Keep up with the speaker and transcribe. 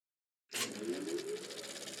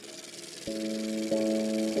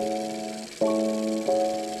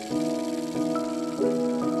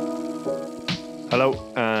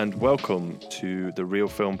Hello and welcome to the Real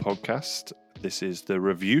Film Podcast. This is the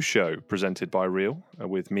review show presented by Real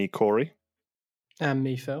with me, Corey. And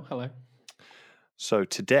me, Phil. Hello. So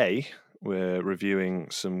today we're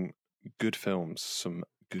reviewing some good films, some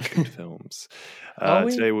good films. Are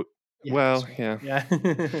we? Today,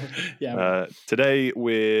 Yeah. Today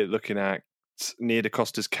we're looking at Nia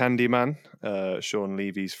DaCosta's Candyman, Sean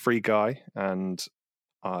Levy's Free Guy, and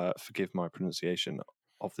forgive my pronunciation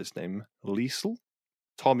of this name, Liesl,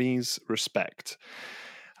 Tommy's Respect.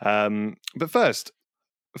 But first,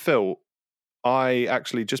 Phil, I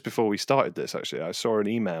actually, just before we started this, I saw an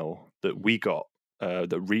email that we got,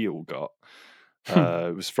 that Real got.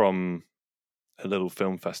 It was from a little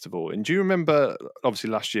film festival. And do you remember,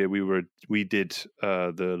 obviously last year we did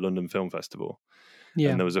the London Film Festival.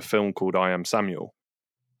 Yeah. And there was a film called I Am Samuel.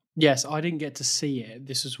 Yes, I didn't get to see it.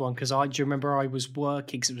 This was one because do you remember I was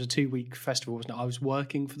working, because it was a 2-week festival, wasn't it? I was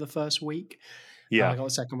working for the first week. Yeah. I got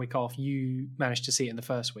the second week off. You managed to see it in the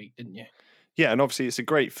first week, didn't you? Yeah, and obviously it's a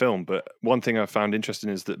great film, but one thing I found interesting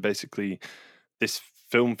is that basically this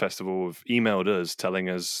film festival have emailed us telling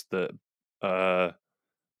us that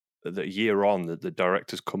that year on that the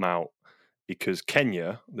directors come out because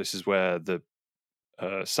Kenya, this is where the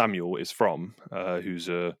Samuel is from, who's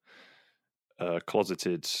a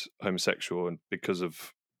closeted homosexual, and because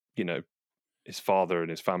of, you know, his father and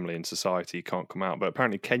his family and society, he can't come out. But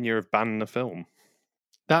apparently Kenya have banned the film.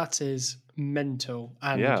 That is mental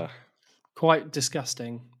and quite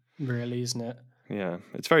disgusting, really, isn't it? Yeah,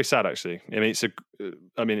 it's very sad, actually. I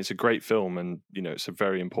mean, it's a great film, and you know, it's a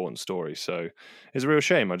very important story. So it's a real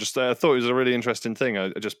shame. I just thought it was a really interesting thing. I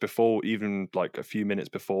just before, even like a few minutes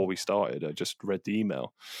before we started, I just read the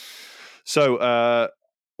email. So,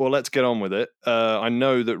 well, let's get on with it. I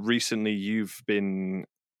know that recently you've been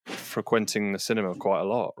frequenting the cinema quite a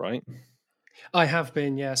lot, right? I have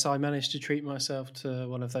been, yes. I managed to treat myself to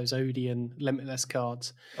one of those Odeon Limitless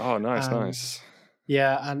cards. Oh, nice.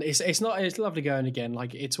 Yeah, and it's lovely going again.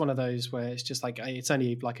 Like, it's one of those where it's just like it's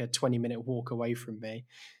only like a 20-minute walk away from me.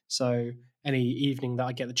 So any evening that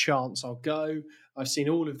I get the chance, I'll go. I've seen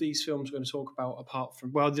all of these films we're going to talk about, apart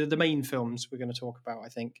from the main films we're going to talk about. I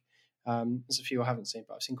think there's a few I haven't seen,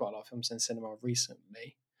 but I've seen quite a lot of films in cinema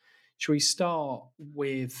recently. Should we start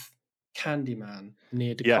with Candyman,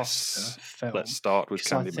 Nia DaCosta film? Let's start with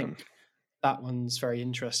Candyman. I think that one's very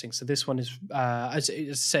interesting. So this one is, as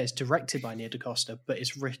it says, directed by Nia DaCosta, but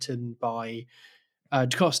it's written by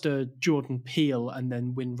DaCosta, Jordan Peele, and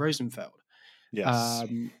then Win Rosenfeld. Yes.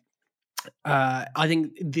 I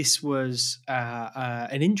think this was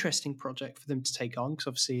an interesting project for them to take on, because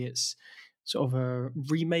obviously it's sort of a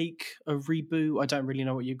remake, a reboot. I don't really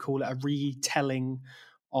know what you call it, a retelling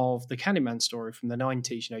of the Candyman story from the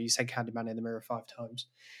 90s. You know, you said Candyman in the mirror 5 times,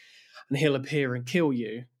 and he'll appear and kill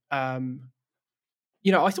you.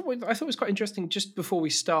 You know, I thought it was quite interesting. Just before we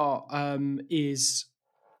start, is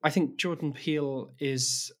I think Jordan Peele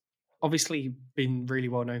is obviously been really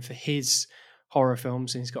well known for his horror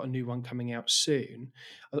films, and he's got a new one coming out soon.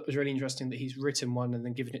 I thought it was really interesting that he's written one and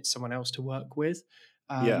then given it to someone else to work with.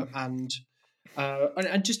 And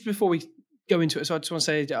just before we go into it, so I just want to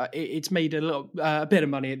say it's made a bit of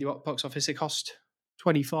money at the box office. It cost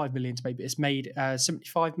 25 million to make it. It's made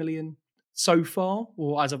 75 million so far,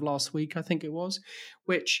 or as of last week, I think it was,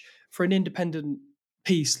 which for an independent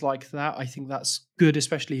piece like that, I think that's good,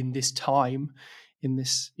 especially in this time, in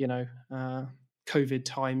this, COVID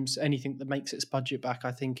times. Anything that makes its budget back,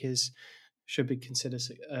 I think should be considered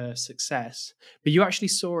a success. But you actually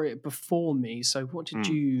saw it before me, so what did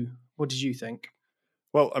you think?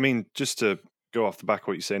 Well, I mean, just to go off the back of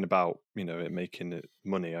what you're saying about, you know, it making it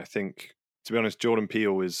money, I think, to be honest, Jordan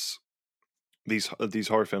Peele is these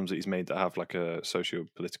horror films that he's made that have like a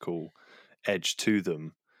socio-political edge to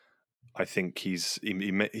them. I think he's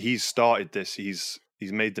started this. He's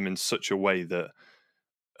made them in such a way that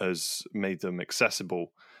has made them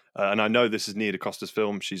accessible. And I know this is Nia DaCosta's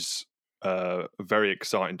film. She's a very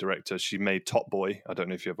exciting director. She made Top Boy. I don't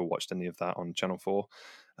know if you ever watched any of that on Channel 4.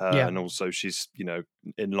 And also she's, you know,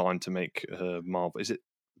 in line to make Marvel. Is it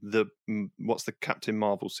what's the Captain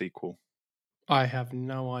Marvel sequel? I have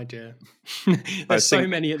no idea. There's so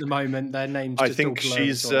many at the moment. Their names. I think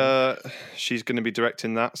she's going to be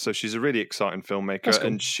directing that. So she's a really exciting filmmaker, cool.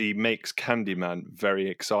 And she makes Candyman very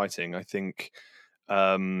exciting. I think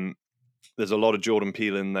there's a lot of Jordan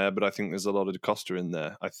Peele in there, but I think there's a lot of DaCosta in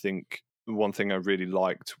there. I think one thing I really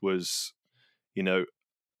liked was, you know,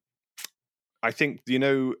 I think, you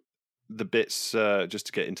know, the bits, just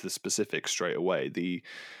to get into the specifics straight away, the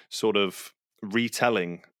sort of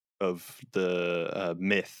retelling of the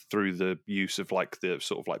myth through the use of like the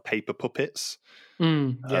sort of like paper puppets.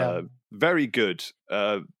 Yeah. Very good,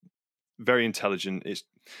 very intelligent.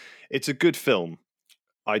 It's a good film.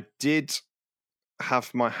 I did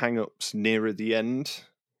have my hang-ups nearer the end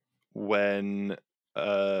when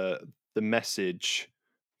the message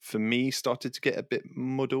for me started to get a bit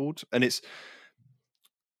muddled, and it's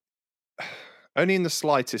only in the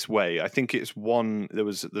slightest way. I think it's one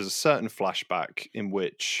there's a certain flashback in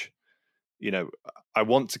which, you know, I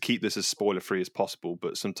want to keep this as spoiler free as possible,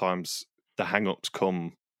 but sometimes the hang-ups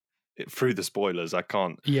come through the spoilers. I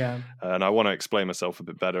can't, Yeah. and I want to explain myself a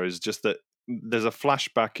bit better. Is just that there's a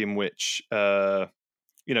flashback in which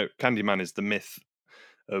you know, Candyman is the myth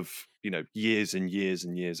of, you know, years and years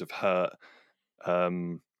and years of hurt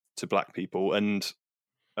to black people, and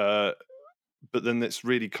but then it's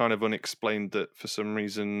really kind of unexplained that for some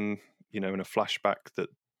reason, you know, in a flashback that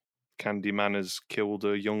Candyman has killed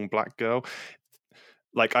a young black girl.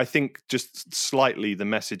 Like, I think just slightly the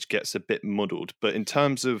message gets a bit muddled, but in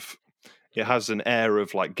terms of, it has an air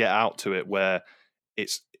of like Get Out to it, where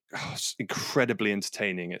it's incredibly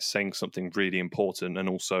entertaining. It's saying something really important, and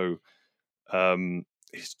also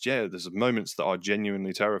there's moments that are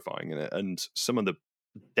genuinely terrifying in it, and some of the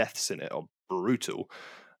deaths in it are brutal.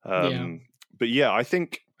 Yeah. But yeah, I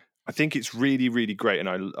think it's really, really great, and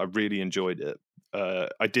I really enjoyed it.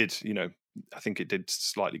 I did, you know, I think it did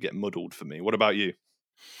slightly get muddled for me. What about you?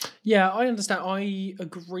 Yeah, I understand. I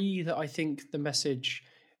agree that I think the message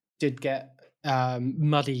did get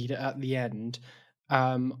muddied at the end.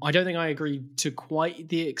 I don't think I agree to quite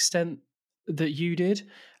the extent that you did.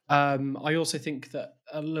 I also think that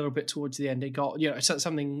a little bit towards the end, it got, you know, it's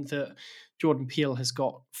something that Jordan Peele has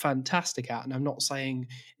got fantastic at. And I'm not saying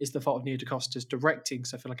it's the fault of Nia DaCosta's directing,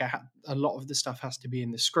 because I feel like a lot of the stuff has to be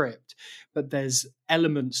in the script. But there's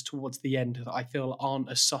elements towards the end that I feel aren't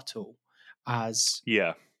as subtle as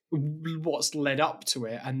Yeah, what's led up to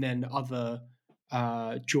it, and then other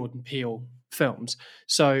Jordan Peele films.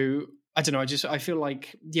 So I don't know. I feel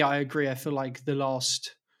like, yeah, I agree. I feel like the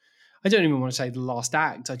last. I don't even want to say the last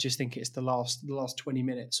act. I just think it's the last 20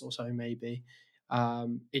 minutes or so, maybe.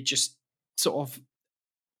 It just sort of.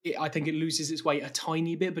 I think it loses its weight a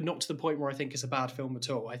tiny bit, but not to the point where I think it's a bad film at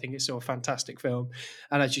all. I think it's still a fantastic film,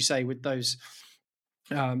 and as you say, with those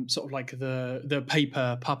sort of like the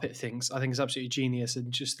paper puppet things, I think is absolutely genius,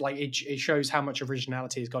 and just like it shows how much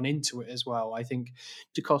originality has gone into it as well. I think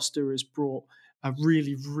DaCosta has brought a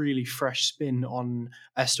really, really fresh spin on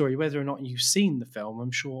a story. Whether or not you've seen the film,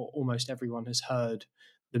 I'm sure almost everyone has heard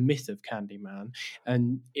the myth of Candyman,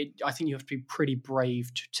 and I think you have to be pretty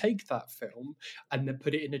brave to take that film and then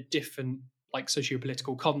put it in a different, like,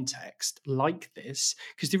 socio-political context like this,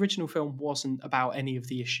 because the original film wasn't about any of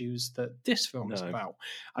the issues that this film is no, about.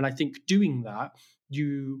 And I think doing that,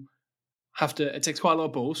 you have to, it takes quite a lot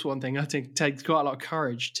of balls for one thing. I think it takes quite a lot of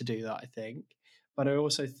courage to do that, I think. But I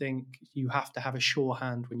also think you have to have a sure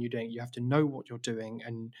hand when you're doing it. You have to know what you're doing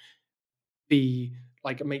and be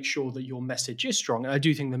like, make sure that your message is strong. And I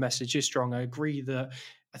do think the message is strong. I agree that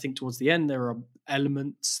I think towards the end there are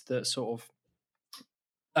elements that sort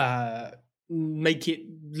of make it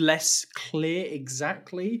less clear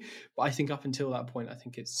exactly. But I think up until that point, I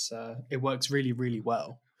think it works really, really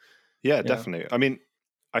well. yeah, Yeah. definitely. I mean,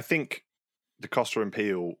 I think DaCosta and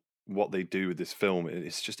Peele, what they do with this film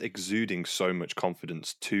is just exuding so much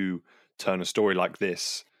confidence to turn a story like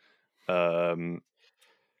this, um,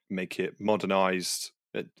 make it modernized,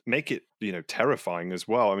 make it, you know, terrifying as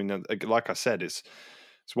well. I mean, like I said, it's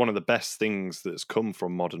one of the best things that's come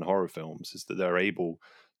from modern horror films, is that they're able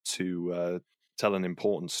to tell an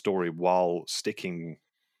important story while sticking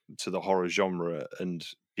to the horror genre and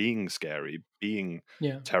being scary, being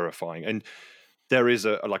Yeah. terrifying. And there is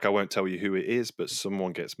a, like, I won't tell you who it is, but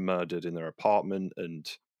someone gets murdered in their apartment, and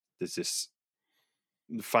there's this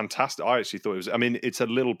fantastic, I actually thought it was, I mean, it's a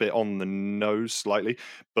little bit on the nose slightly,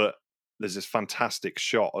 but there's this fantastic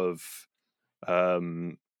shot of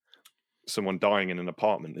um someone dying in an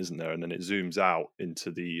apartment, isn't there? And then it zooms out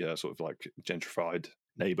into the sort of like gentrified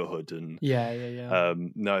neighborhood, and Yeah. Yeah. Yeah.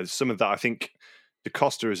 no, some of that, I think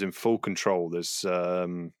DaCosta is in full control. There's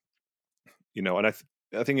you know, and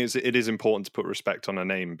I think it is important to put respect on her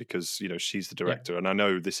name, because, you know, she's the Yeah. director, and I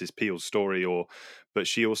know this is Peele's story, but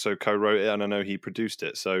she also co-wrote it, and I know he produced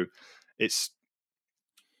it. So it's,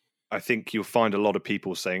 I think you'll find a lot of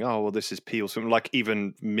people saying, "Oh, well, this is Peele's film." Like,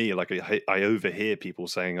 even me, like I overhear people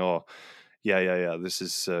saying, "Oh, yeah, this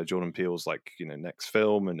is Jordan Peele's, like, you know, next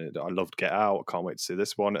film, and I loved Get Out. I can't wait to see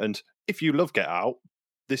this one." And if you love Get Out,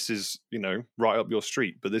 this is, you know, right up your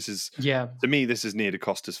street. But this is, Yeah. to me, this is Nia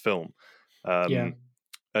DaCosta's film. Yeah. Um,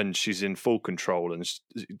 and she's in full control. And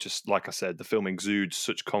just like I said, the film exudes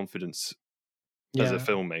such confidence as a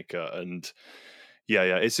filmmaker. And yeah,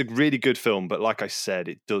 it's a really good film. But like I said,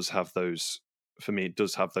 it does have those. For me, it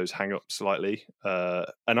does have those hang-ups slightly.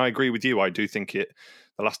 And I agree with you. I do think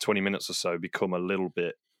the last 20 minutes or so become a little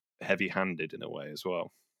bit heavy-handed in a way as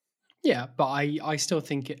well. Yeah, but I still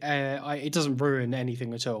think it doesn't ruin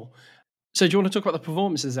anything at all. So do you want to talk about the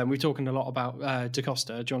performances then? We're talking a lot about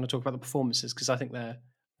DaCosta. Do you want to talk about the performances? Because I think they're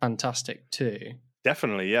fantastic too.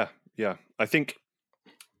 Definitely, yeah. I think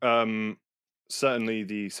certainly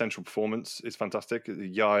the central performance is fantastic.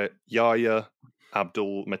 Yahya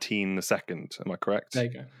Abdul Mateen II. Am I correct? There you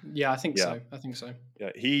go. Yeah, I think so.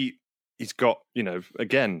 Yeah, he's got,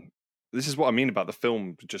 again, this is what I mean about the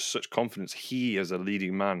film, just such confidence. He, as a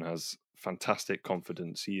leading man, has fantastic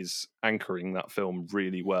confidence. He is anchoring that film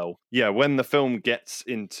really well. Yeah, when the film gets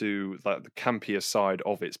into like the campier side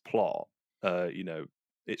of its plot,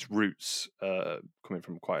 its roots coming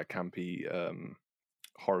from quite a campy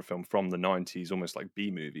horror film from the 90s, almost like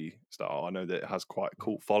B-movie style. I know that it has quite a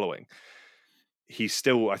cult following. He's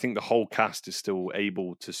still, I think the whole cast is still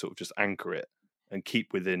able to sort of just anchor it and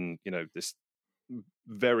keep within, this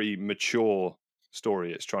very mature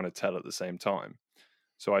story it's trying to tell at the same time.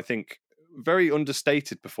 So I think very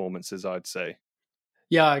understated performances, I'd say.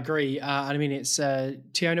 Yeah, I agree. And I mean, it's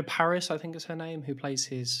Tiona Paris, I think is her name, who plays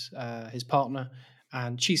his partner,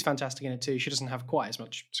 and she's fantastic in it too. She doesn't have quite as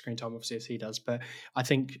much screen time, obviously, as he does, but I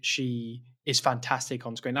think she is fantastic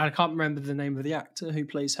on screen. And I can't remember the name of the actor who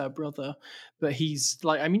plays her brother, but he's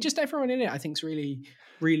like, I mean, just everyone in it, I think, is really,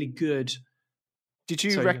 really good. Did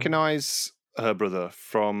you recognize her brother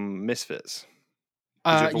from Misfits?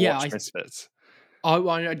 Did you ever watch Misfits?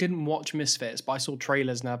 I didn't watch Misfits, but I saw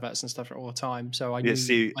trailers and adverts and stuff all the time, so I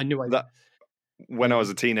knew. That when I was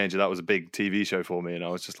a teenager, that was a big TV show for me, and I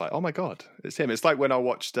was just like, "Oh my god, it's him!" It's like when I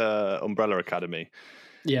watched Umbrella Academy.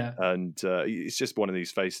 Yeah, and it's just one of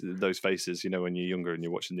these those faces, when you're younger and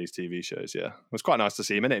you're watching these TV shows. Yeah, it was quite nice to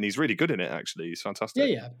see him in it, and he's really good in it. Actually, he's fantastic.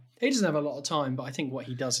 Yeah. He doesn't have a lot of time, but I think what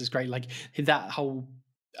he does is great. Like that whole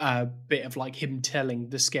bit of like him telling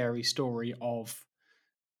the scary story of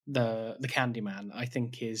the Candyman, I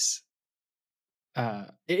think is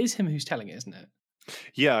it is him who's telling it, isn't it?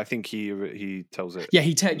 Yeah, I think he tells it. Yeah,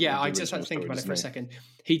 I just had to think about it for a second.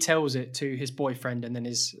 He tells it to his boyfriend, and then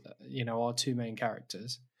his our two main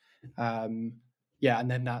characters. Yeah,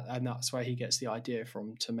 and then that's where he gets the idea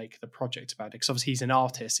from to make the project about it. Because obviously he's an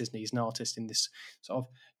artist, isn't he? He's an artist in this sort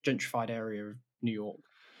of gentrified area of New York.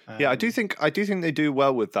 Yeah, I do think they do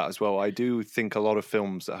well with that as well. I do think a lot of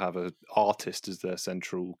films that have an artist as their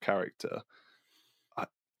central character,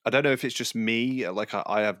 I don't know if it's just me. Like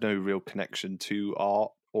I have no real connection to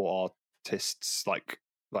art or artists, like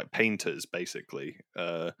painters, basically.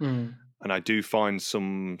 And I do find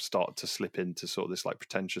some start to slip into sort of this like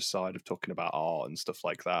pretentious side of talking about art and stuff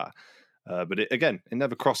like that. But it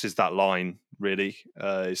never crosses that line, really.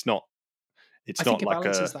 It's not. I think it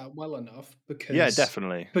balances that well enough because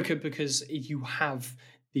definitely because you have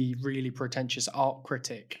the really pretentious art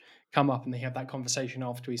critic come up and they have that conversation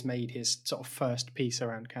after he's made his sort of first piece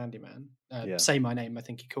around Candyman. Say My Name, I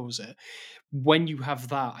think he calls it. When you have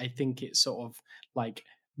that, I think it sort of like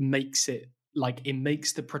makes it like it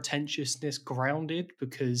makes the pretentiousness grounded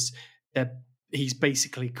because he's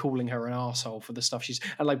basically calling her an arsehole for the stuff she's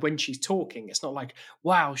and like when she's talking, it's not like,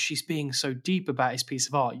 wow, she's being so deep about his piece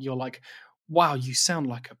of art. You're like, wow, you sound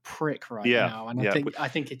like a prick right now. And I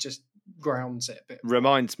think it just grounds it a bit.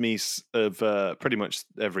 Reminds me of pretty much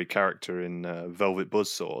every character in Velvet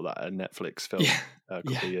Buzzsaw, that Netflix film a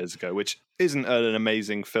couple of years ago, which isn't an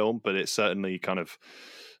amazing film, but it certainly kind of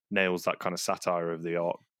nails that kind of satire of the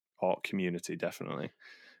art community, definitely.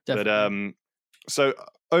 But so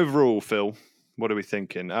overall, Phil, what are we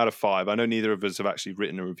thinking? Out of 5, I know neither of us have actually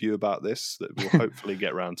written a review about this, that we'll hopefully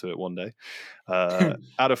get around to it one day.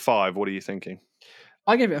 Out of 5, what are you thinking?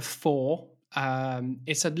 I gave it a 4.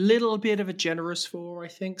 It's a little bit of a generous 4, I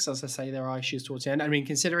think. So as I say, there are issues towards the end. I mean,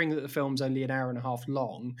 considering that the film's only an hour and a half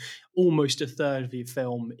long, almost a third of the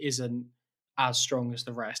film isn't as strong as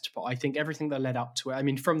the rest. But I think everything that led up to it, I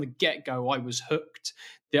mean, from the get-go, I was hooked.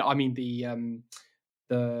 The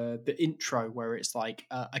intro where it's like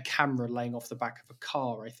a camera laying off the back of a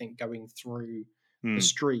car, I think, going through the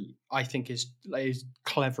street, I think is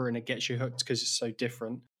clever and it gets you hooked because it's so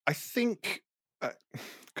different. I think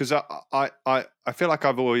because I feel like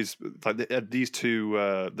I've always like these two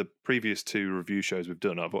the previous two review shows we've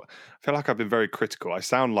done. I feel like I've been very critical. I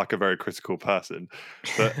sound like a very critical person,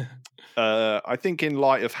 but I think in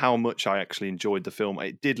light of how much I actually enjoyed the film,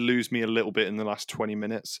 it did lose me a little bit in the last 20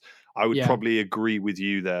 minutes. I would Yeah. probably agree with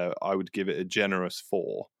you there. I would give it a generous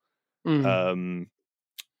 4. Mm.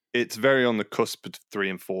 It's very on the cusp of 3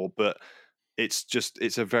 and 4, but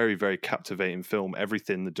it's a very, very captivating film.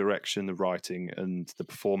 Everything, the direction, the writing, and the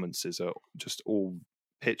performances are just all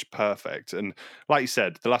pitch perfect. And like you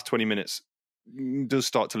said, the last 20 minutes does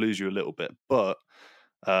start to lose you a little bit, but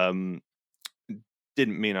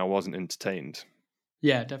didn't mean I wasn't entertained.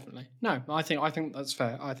 Yeah, definitely. No, I think that's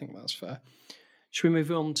fair. I think that's fair. Should we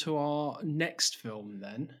move on to our next film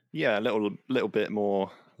then? Yeah, a little bit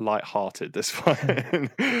more light-hearted this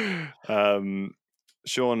one.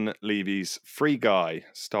 Sean Levy's Free Guy,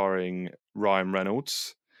 starring Ryan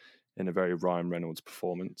Reynolds in a very Ryan Reynolds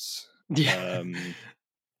performance. Yeah.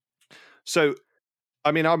 So,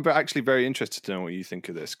 I mean, I'm actually very interested to know what you think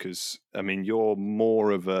of this because, I mean, you're more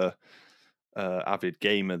of a avid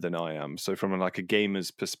gamer than I am. So, from like a gamer's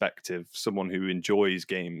perspective, someone who enjoys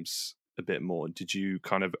games a bit more, did you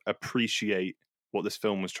kind of appreciate what this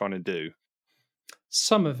film was trying to do?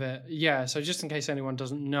 Some of it, yeah. So just in case anyone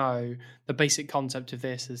doesn't know, the basic concept of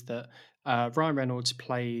this is that Ryan Reynolds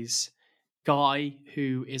plays Guy,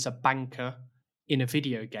 who is a banker in a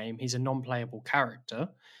video game. He's a non-playable character,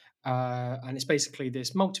 and it's basically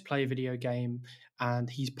this multiplayer video game. And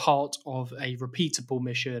he's part of a repeatable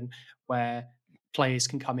mission where players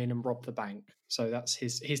can come in and rob the bank. So that's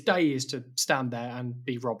his day is to stand there and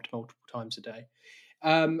be robbed multiple times a day.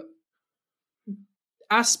 Um,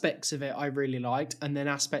 Aspects of it I really liked, and then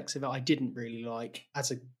aspects of it I didn't really like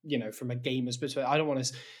as a from a gamer's perspective. I don't want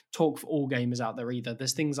to talk for all gamers out there either.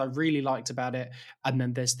 There's things I really liked about it, and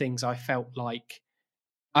then there's things I felt like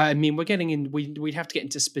I mean we're getting in we'd have to get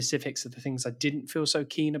into specifics of the things I didn't feel so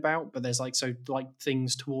keen about, but there's like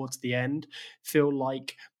things towards the end feel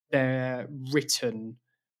like they're written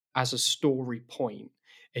as a story point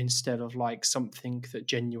instead of like something that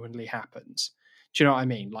genuinely happens. Do you know what I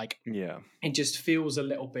mean? Like Yeah. it just feels a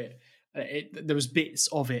little bit there was bits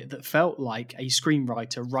of it that felt like a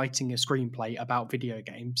screenwriter writing a screenplay about video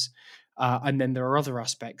games, and then there are other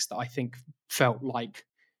aspects that I think felt like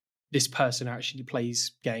this person actually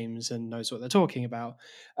plays games and knows what they're talking about.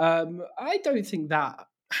 I don't think that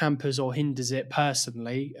hampers or hinders it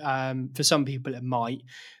personally. For some people it might,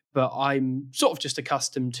 but I'm sort of just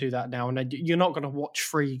accustomed to that now. And you're not going to watch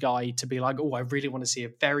Free Guy to be like, oh, I really want to see a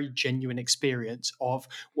very genuine experience of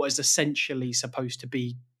what is essentially supposed to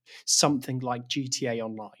be something like GTA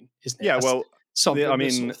Online, isn't it? Yeah, That's well, something I the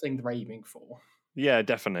sort mean, of thing they're aiming for. yeah,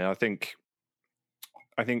 definitely. Yeah,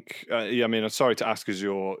 I mean, I'm sorry to ask as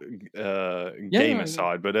your Yeah, gamer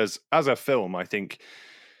side, but as a film, I think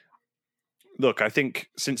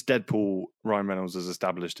since Deadpool, Ryan Reynolds has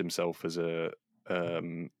established himself as a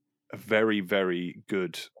very, very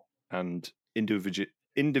good and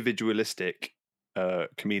individualistic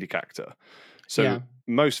comedic actor. So yeah,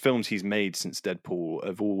 most films he's made since Deadpool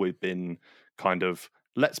have always been kind of,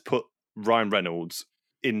 let's put Ryan Reynolds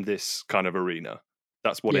in this kind of arena.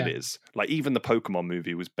 That's what it yeah. is. Like even the Pokemon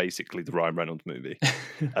movie was basically the Ryan Reynolds movie.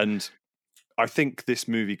 And I think this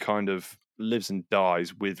movie kind of lives and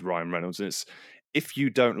dies with Ryan Reynolds. And it's, if you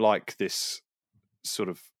don't like this sort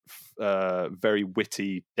of very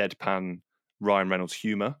witty, deadpan Ryan Reynolds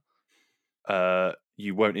humor,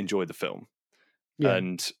 you won't enjoy the film. Yeah.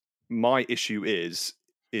 And my issue is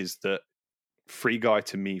that Free Guy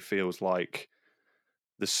to me feels like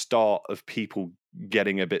the start of people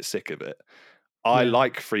getting a bit sick of it. I Yeah.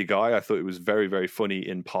 like Free Guy. I thought it was very, very funny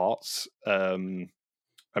in parts. I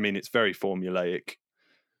mean, it's very formulaic,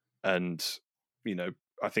 and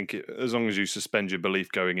I think as long as you suspend your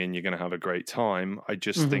belief going in, you're going to have a great time. I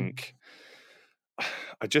just think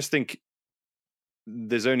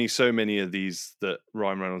there's only so many of these that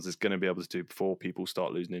Ryan Reynolds is going to be able to do before people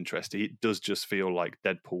start losing interest. It does just feel like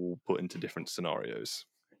Deadpool put into different scenarios.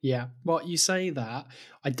 Yeah. Well, you say that.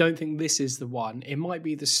 I don't think this is the one. It might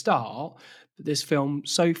be the start, but this film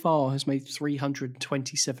so far has made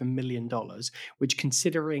 $327 million, which,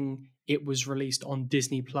 considering it was released on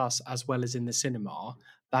Disney Plus as well as in the cinema,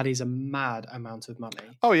 that is a mad amount of money.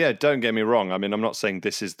 Oh, yeah, don't get me wrong. I mean, I'm not saying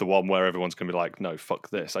this is the one where everyone's going to be like, no, fuck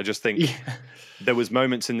this. I just think there was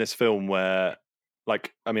moments in this film where,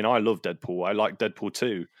 like, I mean, I love Deadpool. I like Deadpool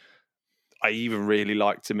 2. I even really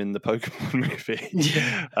liked him in the Pokemon movie.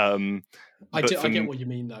 Yeah. I get what you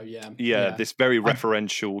mean, though. Yeah. This very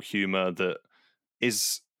referential humor that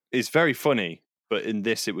is very funny, but in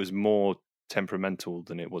this it was more temperamental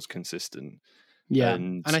than it was consistent. Yeah,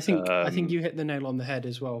 And and I think you hit the nail on the head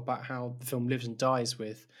as well about how the film lives and dies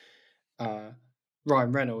with uh,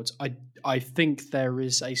 Ryan Reynolds. I think there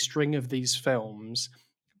is a string of these films.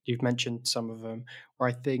 You've mentioned some of them where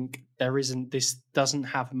I think there isn't. This doesn't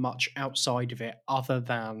have much outside of it other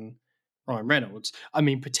than Ryan Reynolds. I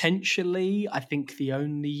mean, potentially, I think the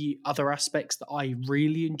only other aspects that I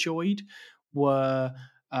really enjoyed were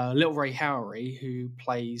Little Ray Howery, who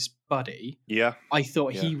plays Buddy. yeah, I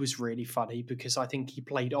thought yeah, he was really funny because I think he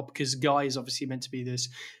played up because Guy is obviously meant to be this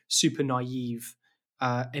super naive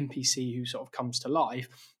NPC who sort of comes to life,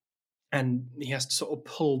 and he has to sort of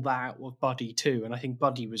pull that out with Buddy too. And I think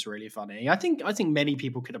Buddy was really funny. I think many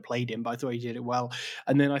people could have played him, but I thought he did it well.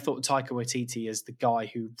 And then I thought Taika Waititi as the guy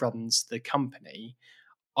who runs the company,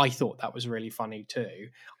 I thought that was really funny too.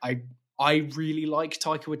 I I really like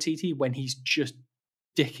Taika Waititi when he's just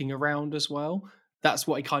dicking around as well. That's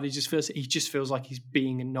what he kind of just feels. He just feels like he's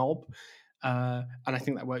being a knob. And I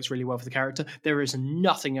think that works really well for the character. There is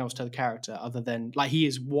nothing else to the character other than like he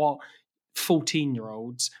is what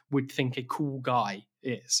 14-year-olds would think a cool guy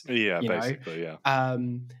is, yeah, you know. basically, yeah.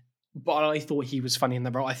 But I thought he was funny in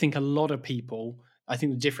the role. I think a lot of people, I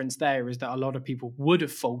think the difference there is that a lot of people would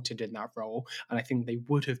have faltered in that role, and I think they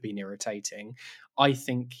would have been irritating. I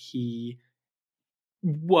think he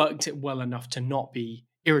worked it well enough to not be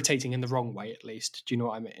irritating in the wrong way, at least. Do you know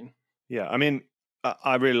what I mean? Yeah, I mean,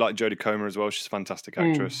 I really like Jodie Comer as well. She's a fantastic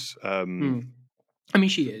actress. Mm. I mean,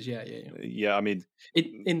 she is, yeah, yeah, yeah. Yeah, I mean,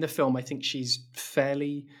 In the film, I think she's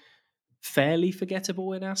fairly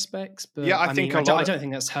forgettable in aspects, yeah, but I I think mean, a lot I of don't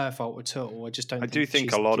think that's her fault at all. I just don't I do think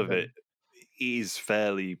think she's a lot of it given. is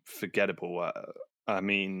fairly forgettable. I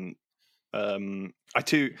mean, I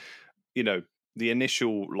do, you know, the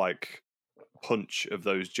initial like punch of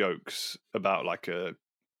those jokes about like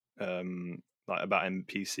about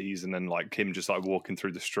NPCs and then like him just like walking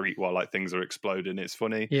through the street while like things are exploding. It's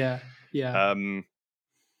funny. Yeah, yeah, Um,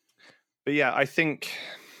 but yeah, I think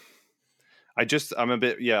I'm a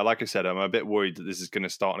bit, yeah, like I said, I'm a bit worried that this is going to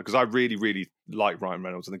start because I really, really like Ryan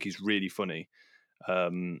Reynolds. I think he's really funny.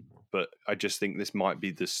 But I just think this might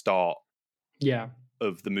be the start yeah.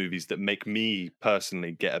 of the movies that make me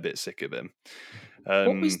personally get a bit sick of him.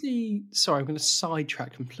 What was the? Sorry, I'm going to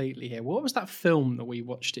sidetrack completely here. What was that film that we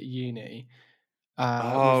watched at uni with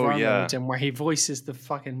Oh Ryan yeah, Reynolds in, where he voices the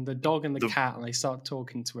dog and the the cat, and they start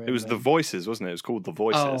talking to it him? was The And Voices, wasn't it? It was called The oh,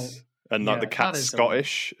 Voices, and like the yeah, that cat's is a.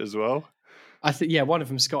 Scottish as well. I think yeah, one of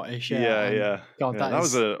them Scottish. Yeah, Yeah, and yeah, God, yeah. That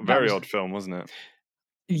was a that very was odd film, wasn't it?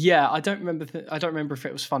 yeah. I don't remember. I don't remember if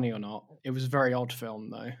it was funny or not. It was a very odd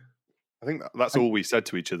film though. I think that's I, all we said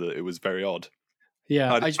to each other. It was very odd.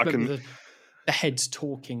 yeah, I just I remember can, the heads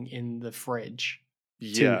talking in the fridge to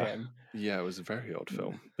yeah, him. yeah. It was a very odd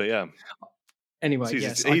film, but yeah, Anyway, it's easy.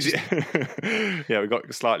 yes, It's I easy. just Yeah, we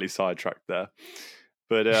got slightly sidetracked there,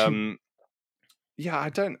 but yeah,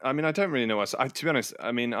 I mean, I don't really know what. To be honest,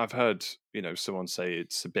 I mean, I've heard someone say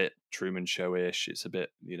it's a bit Truman Show-ish. It's a bit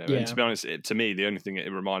and to yeah. be honest, to me, the only thing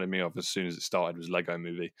it reminded me of as soon as it started was Lego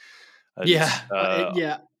Movie, and Yeah,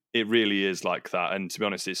 yeah, it really is like that. And to be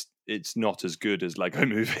honest, it's not as good as Lego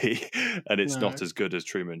Movie, and it's not no, as good as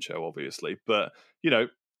Truman Show, obviously. But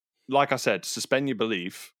like I said, suspend your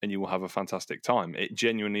belief, and you will have a fantastic time. It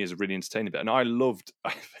genuinely is a really entertaining bit, and I loved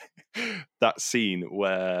that scene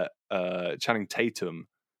where Channing Tatum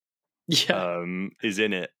yeah, is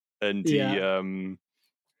in it, and yeah,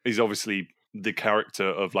 he's obviously the character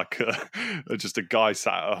of like just a guy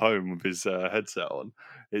sat at home with his headset on.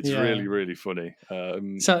 It's yeah. really, really funny.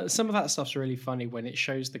 So some of that stuff's really funny when it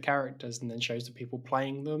shows the characters and then shows the people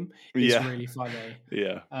playing them. Is Yeah, really funny.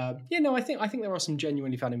 yeah, No, I think there are some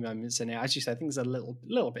genuinely funny moments in it. As you said, I think it's a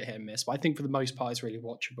little bit hit and miss, but I think for the most part, it's really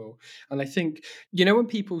watchable. And I think when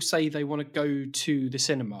people say they want to go to the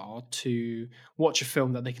cinema to watch a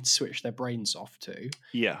film that they can switch their brains off to,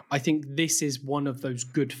 yeah, I think this is one of those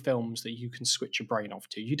good films that you can switch your brain off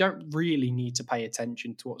to. You don't really need to pay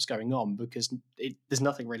attention to what's going on because there's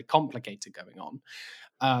nothing really complicated going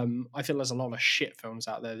on. I feel there's a lot of shit films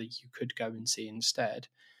out there that you could go and see instead.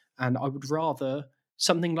 And I would rather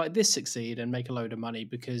something like this succeed and make a load of money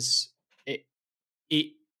because it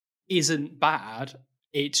isn't bad.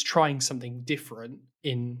 It's trying something different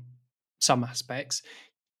in some aspects,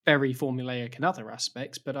 very formulaic in other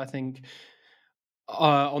aspects. But I think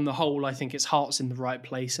on the whole, I think its heart's in the right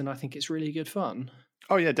place, and I think it's really good fun.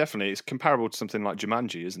 oh yeah, definitely. It's comparable to something like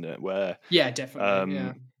Jumanji, isn't it? Where Yeah, definitely.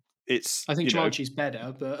 Yeah, it's I think Jumanji's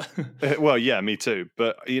better, but well, yeah, me too.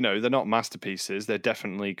 But they're not masterpieces. They're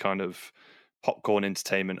definitely kind of popcorn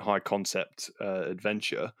entertainment, high concept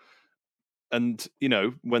adventure. And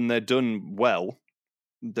when they're done well,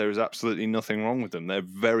 there is absolutely nothing wrong with them. They're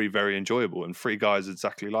very, very enjoyable, and Free Guy is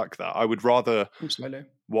exactly like that. I would rather Absolutely.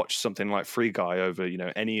 watch something like Free Guy over,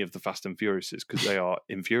 any of the Fast and Furiouses, because they are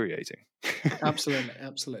infuriating. Absolutely.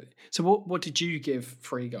 So what did you give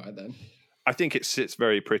Free Guy then? I think it sits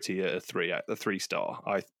very pretty at a 3-star.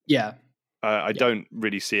 Yeah. I don't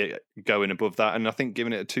really see it going above that, and I think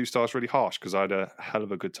giving it a 2 stars is really harsh because I had a hell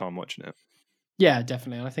of a good time watching it. Yeah,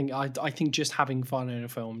 definitely. And I think just having fun in a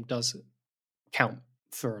film does count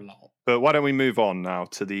for a lot. But why don't we move on now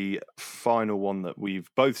to the final one that we've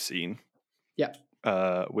both seen? Yeah.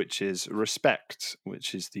 Which is Respect,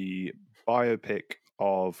 which is the biopic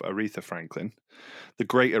of Aretha Franklin, the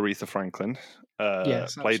great Aretha Franklin,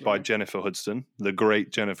 played by Jennifer Hudson, the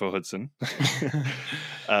great Jennifer Hudson.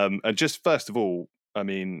 And just first of all, I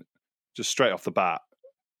mean, just straight off the bat,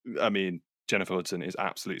 I mean, Jennifer Hudson is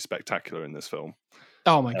absolutely spectacular in this film.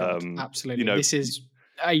 Oh my God, absolutely. This is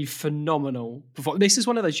a phenomenal performance. This is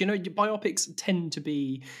one of those, biopics tend to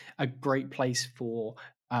be a great place for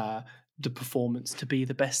the performance to be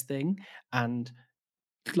the best thing. And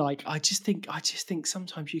like, I just think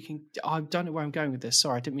sometimes you can. I don't know where I'm going with this.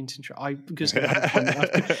 Sorry, I didn't mean to interrupt. Because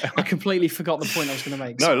I completely forgot the point I was going to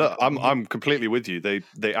make. No, look, I'm completely with you.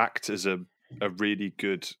 They act as a really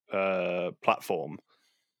good platform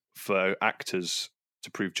for actors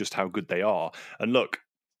to prove just how good they are. And look,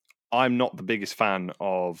 I'm not the biggest fan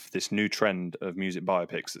of this new trend of music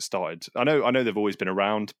biopics that started. I know they've always been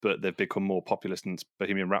around, but they've become more popular since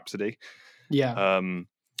Bohemian Rhapsody. Yeah.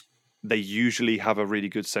 They usually have a really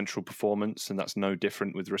good central performance, and that's no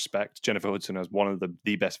different with Respect. Jennifer Hudson has one of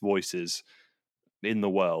the best voices in the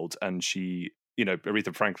world, and she,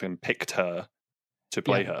 Aretha Franklin picked her to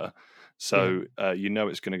play her. So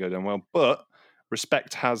it's going to go down well. But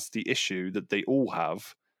Respect has the issue that they all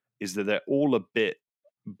have, is that they're all a bit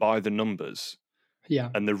by the numbers. Yeah.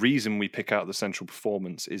 And the reason we pick out the central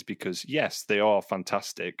performance is because, yes, they are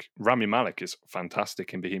fantastic. Rami Malek is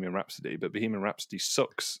fantastic in Bohemian Rhapsody, but Bohemian Rhapsody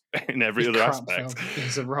sucks in every other aspect.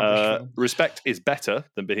 It's a rubbish film. Respect is better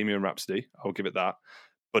than Bohemian Rhapsody. I'll give it that.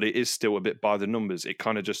 But it is still a bit by the numbers. It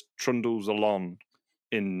kind of just trundles along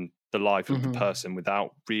in the life of the person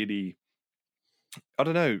without really,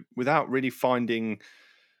 without really finding,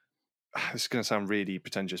 this is going to sound really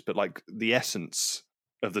pretentious, but like the essence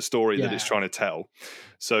of the story that it's trying to tell.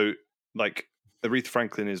 So like Aretha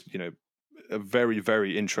Franklin is, a very,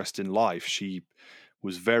 very interesting life. She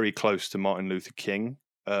was very close to Martin Luther King.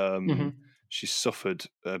 She suffered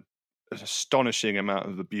an astonishing amount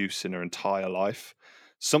of abuse in her entire life.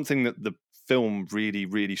 Something that the film really,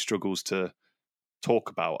 really struggles to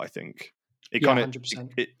talk about, I think. It kind of,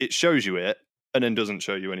 it shows you it and then doesn't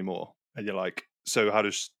show you anymore. And you're like, so how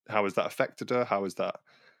has that affected her? How is that?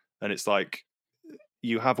 And it's like,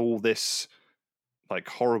 you have all this like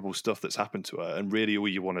horrible stuff that's happened to her, and really all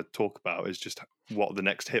you want to talk about is just what the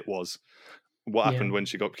next hit was, what happened when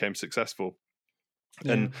she became successful.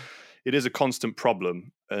 And it is a constant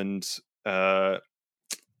problem. And it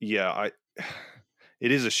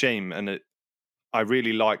is a shame. And I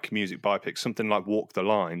really like music biopics. Something like Walk the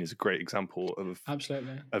Line is a great example of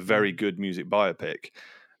a very good music biopic.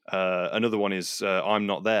 Another one is I'm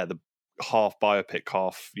Not There, the half biopic,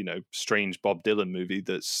 half strange Bob Dylan movie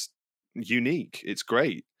that's unique. It's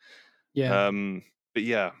great. But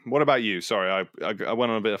yeah, what about you? Sorry, I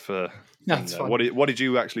went on a bit of a that's fine. What did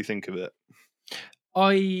you actually think of it?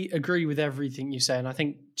 I agree with everything you say, and I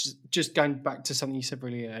think just going back to something you said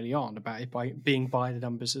really early on about it being by the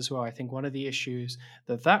numbers as well. I think one of the issues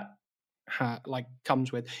that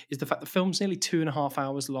comes with is the fact the film's nearly 2.5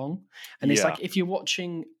 hours long, and it's like if you're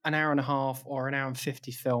watching an hour and a half or an hour and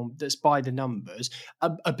 50 film that's by the numbers,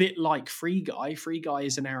 a bit like Free Guy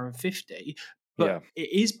is an hour and 50, but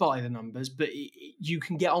it is by the numbers, but you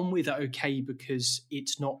can get on with it okay because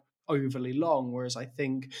it's not overly long, whereas I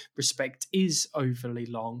think Respect is overly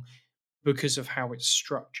long because of how it's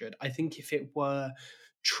structured. I think if it were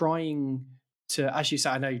trying to, as you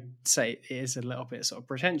say, I know say it is a little bit sort of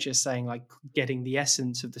pretentious saying like getting the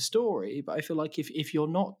essence of the story, but I feel like if you're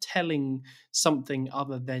not telling something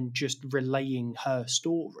other than just relaying her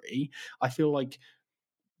story, I feel like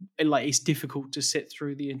it's difficult to sit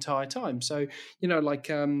through the entire time. So,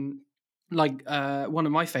 one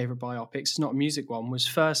of my favorite biopics, it's not a music one, was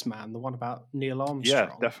First Man, the one about Neil Armstrong.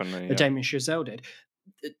 Yeah, definitely. That Damien Chazelle did.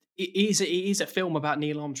 It is a film about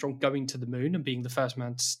Neil Armstrong going to the moon and being the first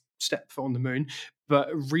man to step foot on the moon, but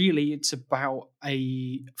really it's about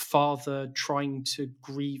a father trying to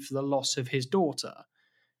grieve the loss of his daughter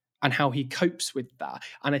and how he copes with that.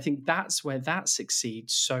 And I think that's where that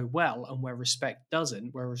succeeds so well and where Respect doesn't,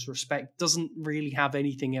 whereas Respect doesn't really have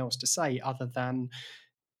anything else to say other than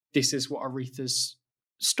this is what Aretha's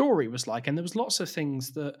story was like. And there was lots of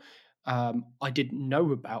things that I didn't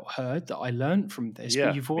know about her that I learned from this. But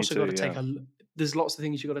Yeah, you've me also got too. to take Yeah. there's lots of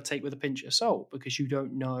things you've got to take with a pinch of salt because you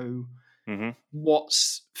don't know Hmm.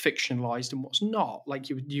 what's fictionalized and what's not. Like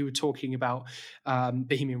you were talking about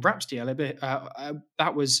Bohemian Rhapsody a little bit.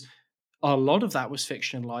 That was a lot of that was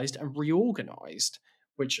fictionalized and reorganized,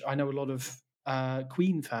 which I know a lot of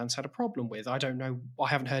Queen fans had a problem with. I don't know. I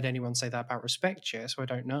haven't heard anyone say that about Respect yet, so I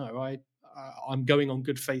don't know. I'm going on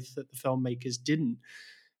good faith that the filmmakers didn't,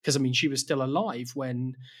 because I mean she was still alive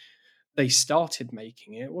when they started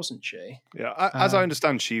making it, wasn't she? Yeah, as I Um,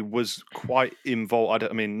 understand, she was quite involved.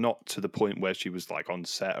 I mean, not to the point where she was like on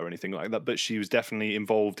set or anything like that, but she was definitely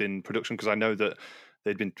involved in production because I know that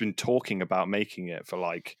they'd been talking about making it for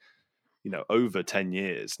like over 10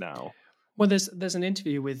 years now. Well, there's an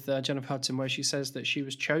interview with Jennifer Hudson where she says that she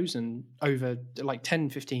was chosen over like 10,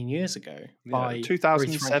 15 years ago Yeah, by Aretha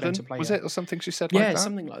Franklin 2007 to play was her. it or something she said like Yeah, that?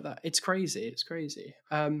 something like that. It's crazy. It's crazy.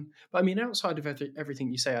 But I mean, outside of everything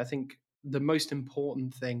you say, I think the most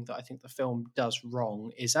important thing that I think the film does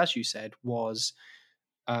wrong is, as you said, was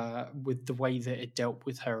with the way that it dealt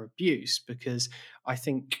with her abuse. Because I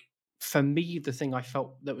think for me, the thing I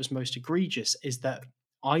felt that was most egregious is that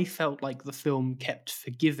I felt like the film kept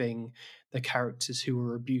forgiving the characters who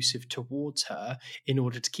were abusive towards her in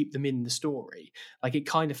order to keep them in the story. Like it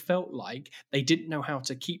kind of felt like they didn't know how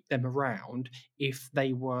to keep them around if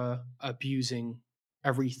they were abusing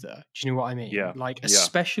Aretha. Do you know what I mean? Yeah, Like, yeah,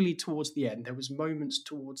 especially towards the end, there was moments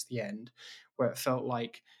towards the end where it felt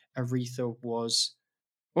like Aretha was,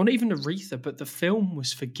 well, not even Aretha, but the film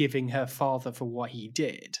was forgiving her father for what he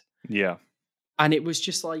did. yeah, And it was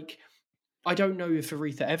just like, I don't know if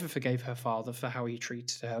Aretha ever forgave her father for how he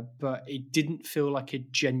treated her, but it didn't feel like a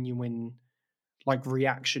genuine like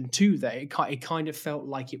reaction to that. It kind of felt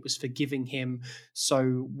like it was forgiving him.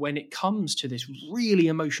 So when it comes to this really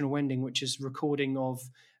emotional ending, which is recording of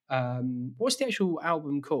what's the actual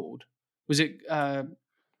album called? Was it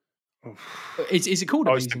is it called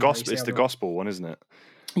oh, it's the Amazing Grace, gospel. the It's the album? gospel one, isn't it?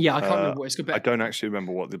 Yeah, I can't Uh, remember what it's called, I but don't actually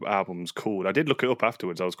remember what the album's called. I did look it up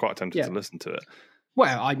afterwards. I was quite tempted yeah. to listen to it.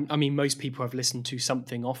 Well, I mean, most people have listened to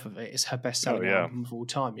something off of it. It's her Oh best-selling yeah, album of all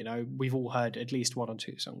time. You know, we've all heard at least one or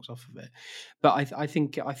two songs off of it. But I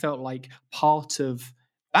think I felt like part of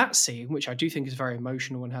that scene, which I do think is very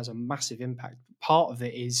emotional and has a massive impact, part of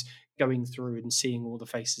it is going through and seeing all the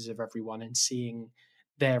faces of everyone and seeing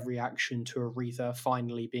their reaction to Aretha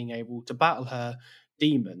finally being able to battle her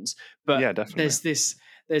demons. yeah, But definitely.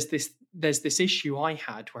 there's this issue I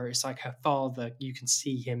had where it's like her father, you can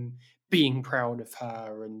see him being proud of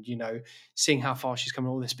her and seeing how far she's come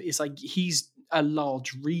and all this, but it's like he's a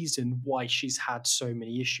large reason why she's had so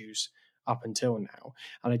many issues up until now.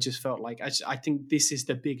 And I just felt like I think this is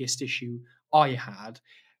the biggest issue I had.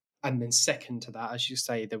 And then second to that, as you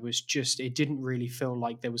say, there was just, it didn't really feel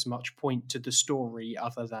like there was much point to the story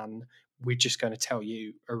other than we're just going to tell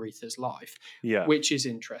you Aretha's life, Yeah, which is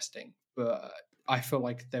interesting, but I feel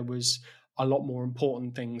like there was a lot more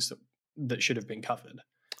important things that should have been covered.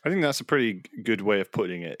 I think that's a pretty good way of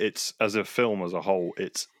putting it. It's as a film as a whole,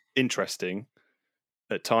 it's interesting,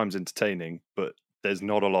 at times entertaining, but there's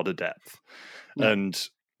not a lot of depth. No.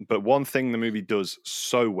 But one thing the movie does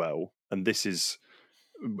so well, and this is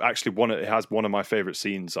actually it has one of my favorite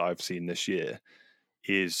scenes I've seen this year,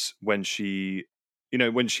 is when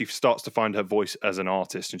when she starts to find her voice as an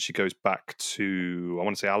artist and she goes back to, I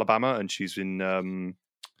want to say Alabama, and she's in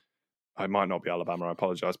I might not be Alabama, I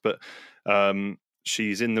apologize, but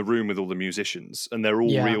she's in the room with all the musicians and they're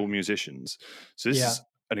all Yeah. real musicians. So this Yeah. is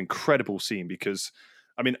an incredible scene because,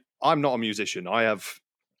 I mean, I'm not a musician. I have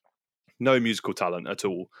no musical talent at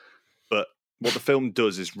all. But what the film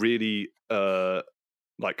does is really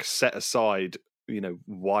like set aside,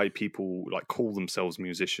 why people like call themselves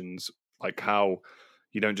musicians, like how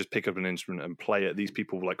you don't just pick up an instrument and play it. These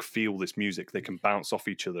people like feel this music, they can bounce off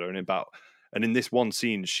each other, and in this one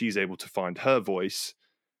scene, she's able to find her voice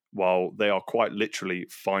while they are quite literally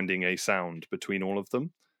finding a sound between all of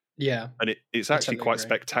them. Yeah. And it's I actually totally quite agree.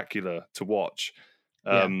 spectacular to watch.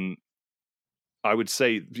 Yeah. Um, I would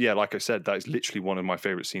say, yeah, like I said, that is literally one of my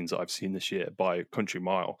favorite scenes that I've seen this year by a country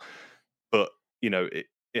mile. But,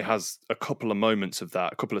 it has a couple of moments of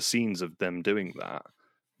that, a couple of scenes of them doing that.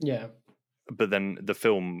 Yeah. But then the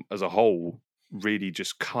film as a whole really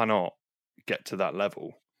just cannot get to that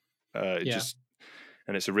level. It Yeah. just,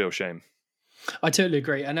 and it's a real shame. I totally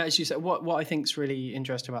agree. And as you said, what I think is really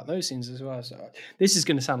interesting about those scenes as well. So this is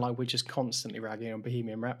going to sound like we're just constantly ragging on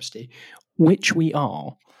Bohemian Rhapsody, which we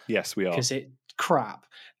are, Yes, we are. because it crap.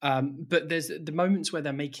 But there's the moments where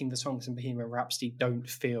they're making the songs in Bohemian Rhapsody don't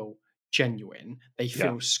feel genuine. They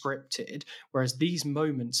feel scripted, whereas these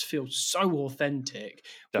moments feel so authentic.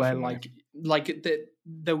 Definitely. Where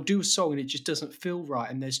they'll do a song and it just doesn't feel right,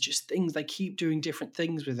 and there's just things they keep doing different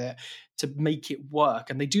things with it to make it work,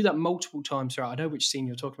 and they do that multiple times throughout. I know which scene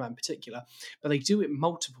you're talking about in particular, but they do it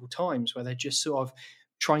multiple times where they're just sort of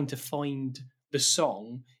trying to find the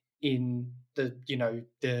song in the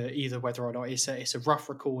either whether or not it's a rough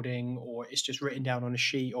recording or it's just written down on a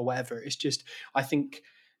sheet or whatever. It's just, I think,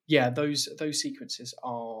 those sequences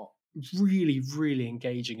are really, really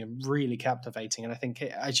engaging and really captivating. And I think,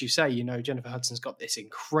 as you say, Jennifer Hudson's got this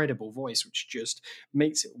incredible voice, which just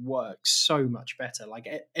makes it work so much better. Like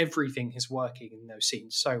everything is working in those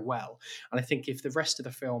scenes so well. And I think if the rest of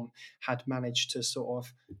the film had managed to sort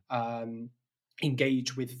of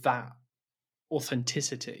engage with that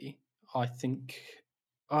authenticity, I think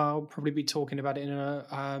I'll probably be talking about it in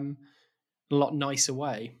a lot nicer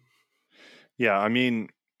way. Yeah, I mean,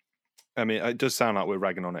 it does sound like we're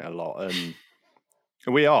ragging on it a lot, and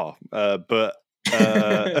we are, but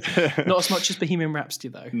not as much as Bohemian Rhapsody,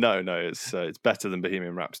 though. No, it's better than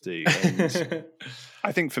Bohemian Rhapsody. And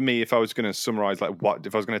I think for me, if I was going to summarize, if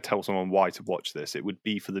I was going to tell someone why to watch this, it would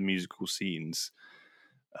be for the musical scenes,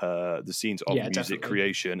 the scenes of music definitely.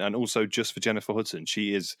 creation, and also just for Jennifer Hudson.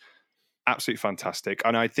 She is absolutely fantastic,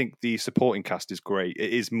 and I think the supporting cast is great.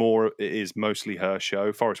 It is mostly her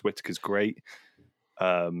show. Forest Whitaker's great.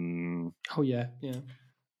 Oh yeah.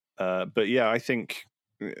 But yeah, I think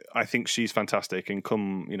she's fantastic, and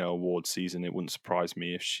come awards season, it wouldn't surprise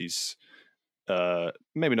me if she's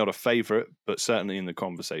maybe not a favorite, but certainly in the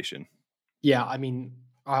conversation. Yeah, I mean,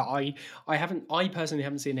 I personally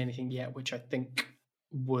haven't seen anything yet which I think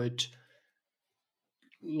would,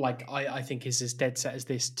 I think is as dead set as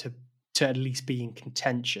this to at least be in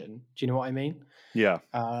contention. Do you know what I mean? Yeah.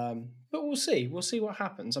 But we'll see what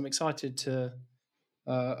happens. I'm excited to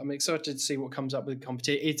see what comes up with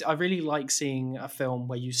competition. I really like seeing a film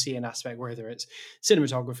where you see an aspect, whether it's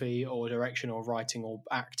cinematography or direction or writing or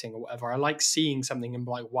acting or whatever. I like seeing something and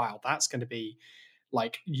be like, wow, that's going to be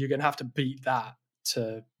like, you're going to have to beat that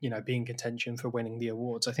to be in contention for winning the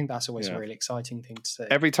awards. I think that's always a really exciting thing to see.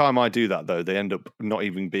 Every time I do that, though, they end up not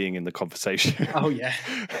even being in the conversation. Oh yeah.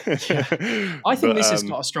 I think this has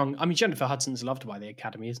got a strong. I mean, Jennifer Hudson's loved by the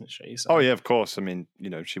Academy, isn't she? So. Oh yeah, of course. I mean,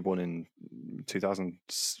 she won in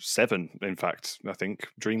 2007. In fact, I think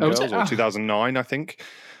Dreamgirls, or 2009. I think.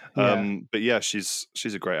 But yeah, she's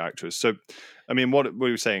a great actress. So, I mean, what were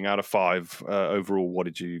you saying? Out of 5 overall, what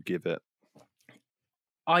did you give it?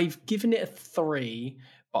 I've given it a 3,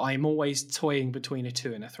 but I'm always toying between a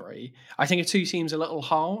 2 and a 3. I think a 2 seems a little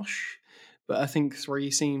harsh, but I think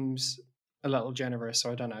 3 seems a little generous.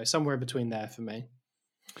 So I don't know, somewhere between there for me.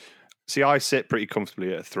 See, I sit pretty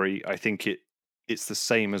comfortably at a 3. I think it's the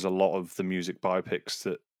same as a lot of the music biopics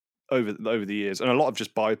that over the years, and a lot of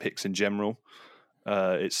just biopics in general.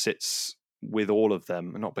 It sits with all of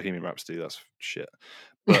them, not Bohemian Rhapsody. That's shit.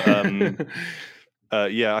 But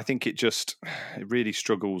yeah, I think it really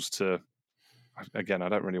struggles to. Again, I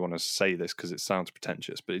don't really want to say this because it sounds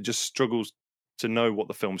pretentious, but it just struggles to know what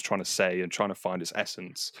the film's trying to say and trying to find its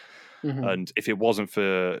essence. Mm-hmm. And if it wasn't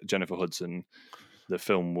for Jennifer Hudson, the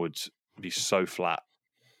film would be so flat.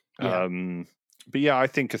 Yeah. But yeah, I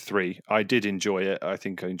think a 3. I did enjoy it. I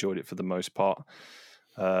think I enjoyed it for the most part.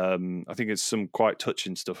 I think it's some quite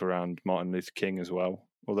touching stuff around Martin Luther King as well,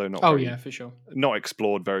 although not. Oh yeah, for sure. Not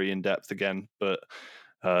explored very in depth again, but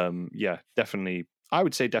yeah, definitely. I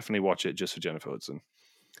would say definitely watch it just for Jennifer Hudson.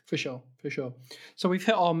 For sure. So we've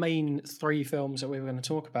hit our main 3 films that we were going to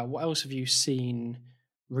talk about. What else have you seen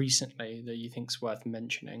recently that you think's worth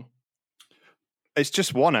mentioning? It's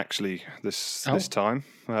just one actually this time.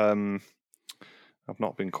 I've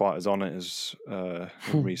not been quite as on it as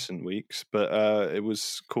in recent weeks, but it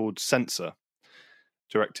was called Censor,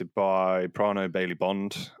 directed by Prano Bailey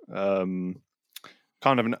Bond. Kind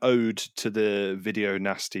of an ode to the video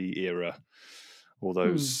nasty era. All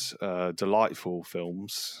those delightful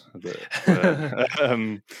films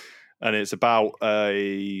that, and it's about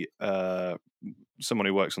someone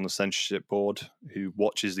who works on the censorship board who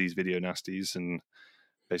watches these video nasties and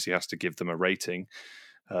basically has to give them a rating,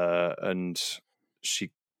 and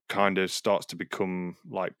she kind of starts to become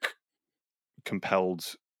like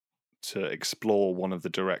compelled to explore one of the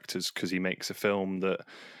directors because he makes a film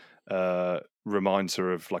that reminds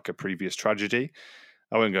her of like a previous tragedy.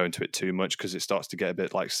 I won't go into it too much because it starts to get a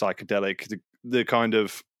bit like psychedelic. The kind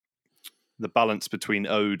of the balance between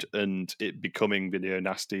ode and it becoming video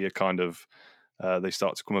nasty are kind of they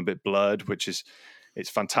start to become a bit blurred, which is it's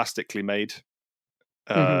fantastically made.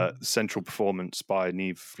 Central performance by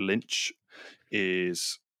Neve Lynch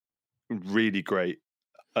is really great.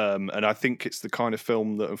 And I think it's the kind of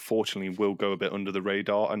film that unfortunately will go a bit under the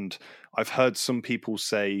radar. And I've heard some people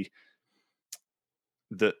say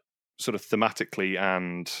that sort of thematically,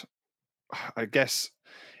 and I guess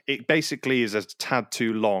it basically is a tad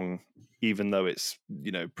too long, even though it's,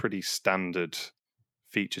 pretty standard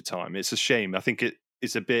feature time. It's a shame. I think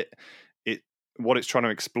it's a bit, what it's trying to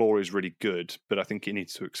explore is really good, but I think it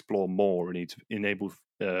needs to explore more and need to enable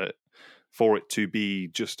for it to be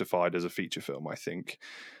justified as a feature film, I think.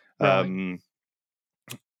 Right.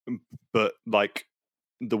 But like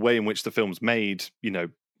the way in which the film's made,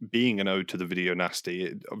 being an ode to the video nasty,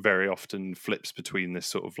 it very often flips between this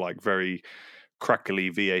sort of like very crackly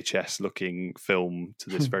VHS looking film to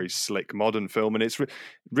this very slick modern film, and it's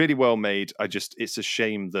really well made. It's a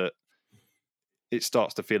shame that it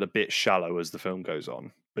starts to feel a bit shallow as the film goes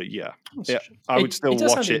on. But yeah, I would still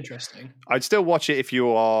watch it. Interesting. I'd still watch it if you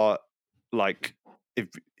are like,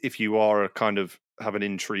 if you are a kind of have an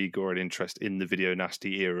intrigue or an interest in the video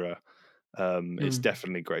nasty era. It's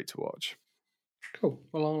definitely great to watch. Cool.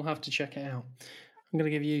 Well, I'll have to check it out. I'm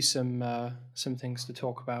going to give you some things to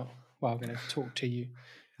talk about. Well, I'm going to talk to you.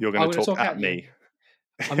 You're going to talk at me.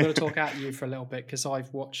 I'm going to talk at you for a little bit because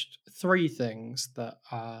I've watched 3 things that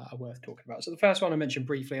are worth talking about. So the first one I mentioned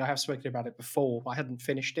briefly, I have spoken about it before, but I hadn't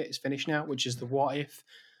finished it. It's finished now, which is the What If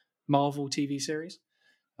Marvel TV series.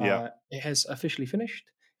 Yeah. It has officially finished.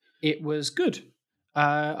 It was good.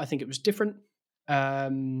 I think it was different.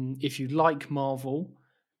 If you like Marvel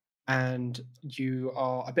and you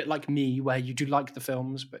are a bit like me, where you do like the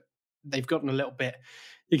films, but they've gotten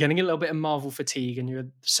you're getting a little bit of Marvel fatigue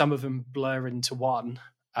and some of them blur into one.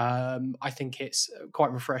 I think it's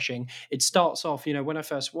quite refreshing. It starts off, when I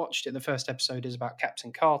first watched it, the first episode is about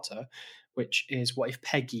Captain Carter, which is what if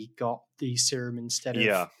Peggy got the serum instead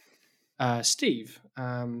of Steve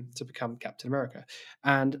to become Captain America.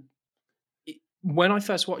 And when I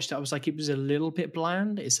first watched it, I was like, it was a little bit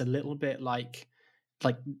bland. It's a little bit like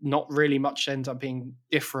not really much ends up being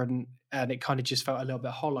different, and it kind of just felt a little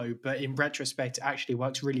bit hollow. But in retrospect, it actually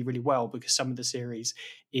works really, really well because some of the series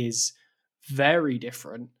is very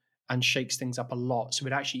different and shakes things up a lot. So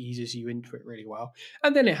it actually eases you into it really well.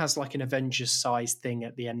 And then it has like an Avengers size thing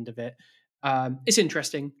at the end of it. It's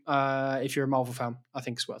interesting. If you're a Marvel fan, I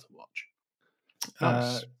think it's worth a watch.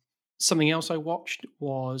 Nice. Something else I watched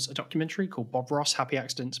was a documentary called Bob Ross, Happy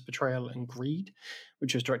Accidents, Betrayal and Greed,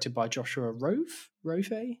 which was directed by Joshua Rofe.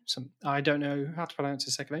 I don't know how to pronounce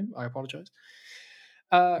his second name. I apologize.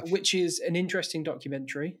 Which is an interesting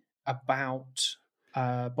documentary about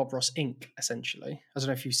Bob Ross Inc., essentially. I don't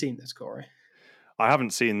know if you've seen this, Corey. I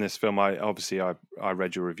haven't seen this film. I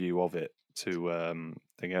read your review of it and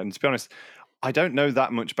to be honest, I don't know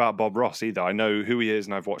that much about Bob Ross either. I know who he is,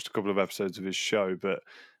 and I've watched a couple of episodes of his show, but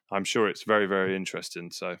I'm sure it's very, very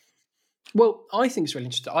interesting. So, well, I think it's really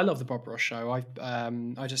interesting. I love the Bob Ross show.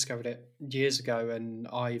 I discovered it years ago, and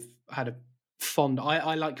I've had a fond.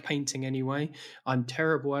 I like painting anyway. I'm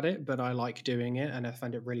terrible at it, but I like doing it, and I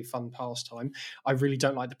find it really fun pastime. I really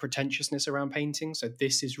don't like the pretentiousness around painting, so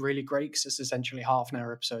this is really great because it's essentially half an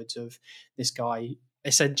hour episodes of this guy.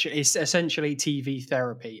 It's essentially TV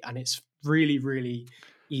therapy, and it's really, really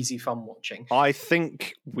easy fun watching. I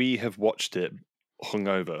think we have watched it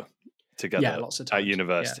hungover together lots of times. At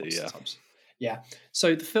university. Yeah.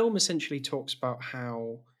 So the film essentially talks about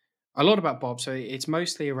a lot about Bob. So it's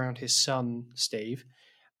mostly around his son, Steve.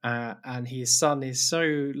 And his son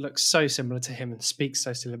looks so similar to him and speaks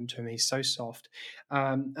so similar to him. He's so soft.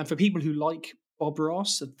 And for people who like Bob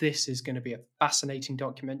Ross, this is going to be a fascinating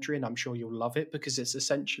documentary, and I'm sure you'll love it because it's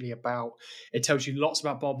essentially it tells you lots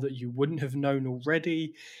about Bob that you wouldn't have known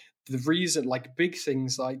already. The reason, big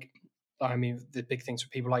things the big things for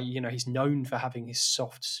people he's known for having his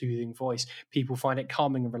soft, soothing voice. People find it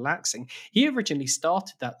calming and relaxing. He originally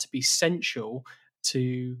started that to be sensual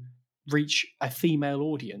to reach a female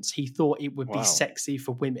audience. He thought it would be sexy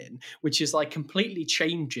for women, which is completely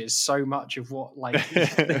changes so much of what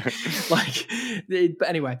but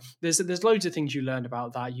anyway, there's loads of things you learn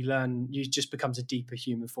about that. You just becomes a deeper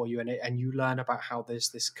human for you, and you learn about how there's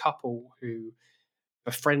this couple who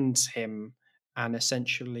befriends him and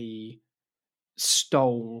essentially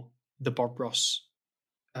stole the Bob Ross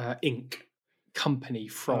Inc. company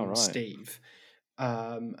from Steve.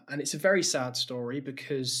 And it's a very sad story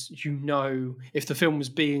because if the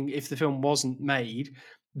film wasn't made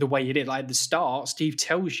the way it did, at the start, Steve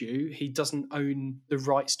tells you he doesn't own the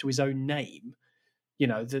rights to his own name.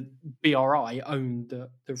 The BRI owned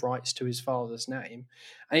the rights to his father's name.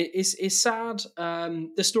 And it's sad.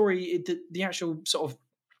 The story, the actual sort of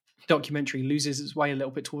documentary loses its way a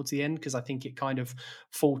little bit towards the end because I think it kind of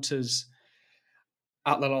falters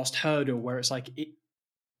at the last hurdle where it's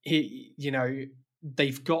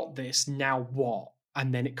they've got this, now what?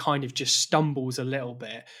 And then it kind of just stumbles a little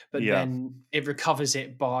bit, but Yeah. then it recovers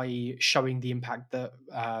it by showing the impact that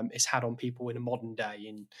it's had on people in a modern day.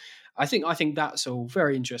 And I think that's all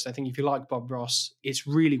very interesting. I think if you like Bob Ross, it's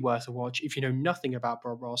really worth a watch. If you know nothing about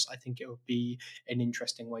Bob Ross, I think it would be an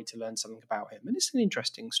interesting way to learn something about him. And it's an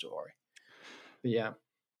interesting story. But yeah.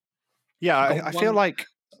 Yeah, I've got I feel one- like.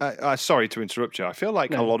 Sorry to interrupt you. I feel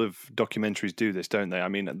like a No. lot of documentaries do this, don't they? I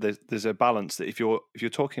mean, there's a balance that if you're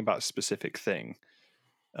talking about a specific thing,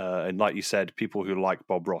 and like you said, people who like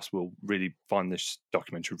Bob Ross will really find this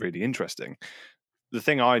documentary really interesting. The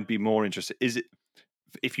thing I'd be more interested is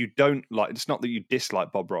if you don't like. It's not that you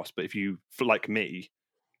dislike Bob Ross, but if you, like me,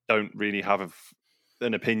 don't really have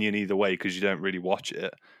an opinion either way because you don't really watch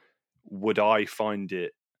it, would I find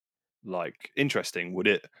it like interesting? Would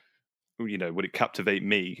it captivate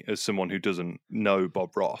me as someone who doesn't know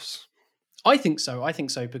Bob Ross? I think so. I think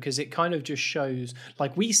so because it kind of just shows,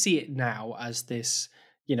 like, we see it now as this,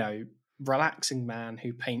 relaxing man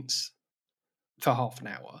who paints for half an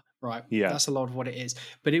hour, right? Yeah. That's a lot of what it is.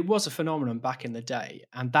 But it was a phenomenon back in the day.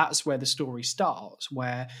 And that's where the story starts,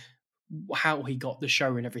 where how he got the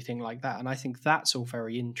show and everything like that. And I think that's all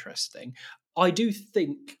very interesting. I don't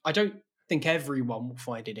think everyone will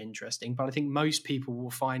find it interesting, but I think most people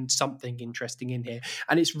will find something interesting in here.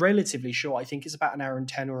 And it's relatively short. I think it's about an hour and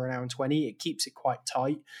 10 or an hour and 20. It keeps it quite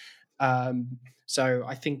tight. So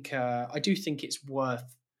I think I do think it's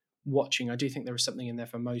worth watching. I do think there is something in there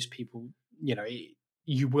for most people.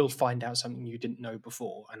 You will find out something you didn't know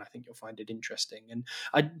before, and I think you'll find it interesting. And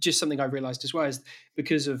something I realized as well is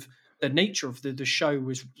because of the nature of the show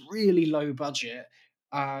was really low budget.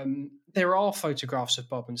 There are photographs of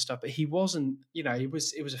Bob and stuff, but he wasn't. It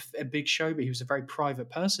was a big show, but he was a very private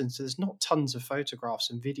person, so there's not tons of photographs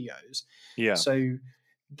and videos. Yeah. So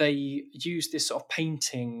they use this sort of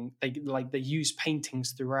painting. They use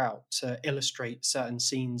paintings throughout to illustrate certain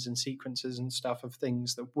scenes and sequences and stuff of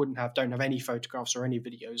things that don't have any photographs or any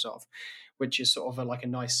videos of, which is sort of a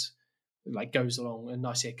nice, goes along a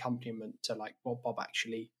nice accompaniment to what Bob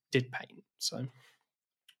actually did paint. So,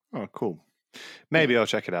 oh, cool. Maybe I'll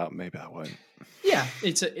check it out. Maybe I won't. Yeah,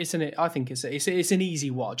 I think it's an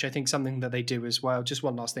easy watch. I think something that they do as well. Just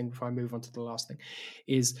one last thing before I move on to the last thing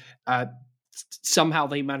is. Somehow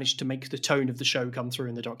they managed to make the tone of the show come through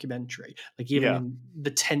in the documentary. Even in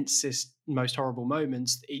the tensest, most horrible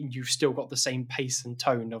moments, you've still got the same pace and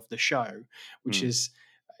tone of the show, which is,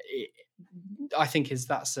 I think,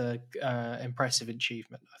 that's a impressive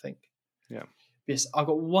achievement. I think. Yeah. Yes, I've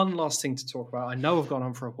got one last thing to talk about. I know I've gone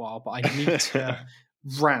on for a while, but I need to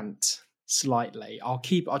rant slightly. I'll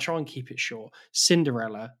try and keep it short.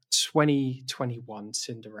 Cinderella 2021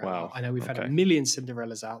 Cinderella. Wow. I know we've had a million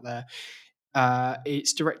Cinderellas out there.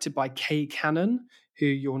 It's directed by Kay Cannon, who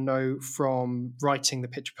you'll know from writing the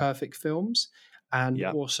Pitch Perfect films and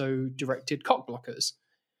also directed Cockblockers.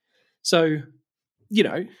 So,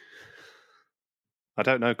 I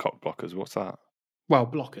don't know Cockblockers. What's that? Well,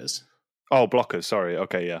 Blockers. Oh, Blockers. Sorry.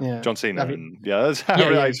 Okay, yeah. John Cena. Do you know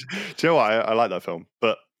what? I like that film,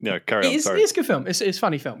 but carry on. Sorry. It's a good film. It's a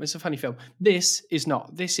funny film. It's a funny film. This is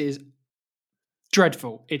not. This is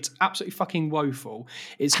dreadful. It's absolutely fucking woeful.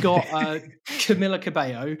 It's got Camila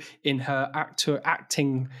Cabello in her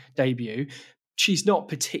acting debut. She's not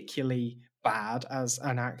particularly bad as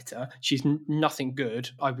an actor. She's nothing good.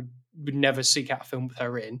 I would never seek out a film with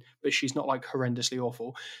her in, but she's not horrendously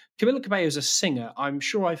awful. Camila Cabello is a singer. I'm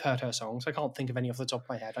sure I've heard her songs. I can't think of any off the top of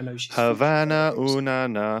my head. I know she's Havana, Una,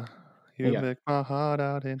 na. You make my heart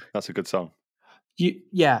out in. That's a good song.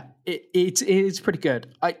 It's pretty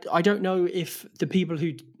good. I don't know if the people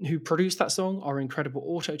who produced that song are incredible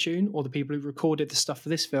auto-tune or the people who recorded the stuff for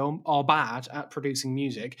this film are bad at producing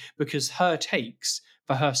music, because her takes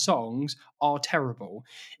for her songs are terrible.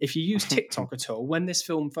 If you use TikTok at all, when this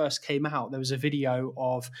film first came out, there was a video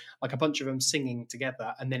of a bunch of them singing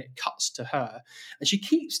together, and then it cuts to her, and she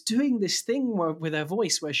keeps doing this thing with her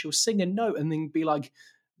voice where she'll sing a note and then be like,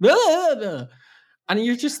 blah, blah, blah. And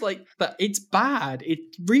you're just but it's bad.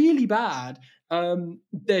 It's really bad.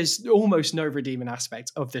 There's almost no redeeming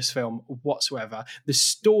aspect of this film whatsoever. The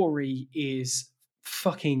story is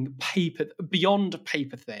fucking beyond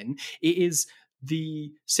paper thin. It is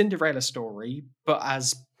the Cinderella story, but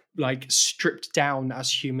as stripped down as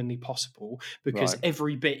humanly possible, because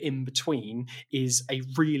every bit in between is a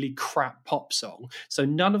really crap pop song. So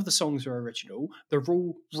none of the songs are original. They're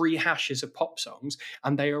all rehashes of pop songs,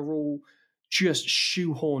 and they are all just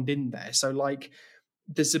shoehorned in there. So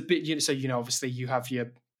there's a bit, obviously you have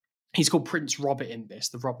he's called Prince Robert in this,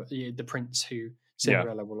 the Prince who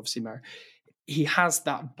Cinderella will obviously marry. he has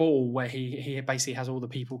that ball where he basically has all the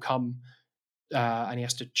people come and he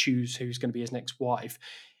has to choose who's going to be his next wife.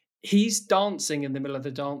 He's dancing in the middle of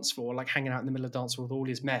the dance floor, like hanging out in the middle of the dance floor with all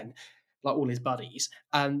his men, like all his buddies.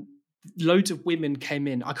 And loads of women came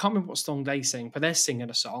in. I can't remember what song they sing, but they're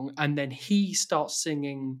singing a song. And then he starts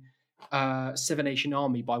singing Seven Nation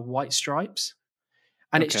Army by White Stripes.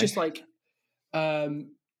 And it's just like,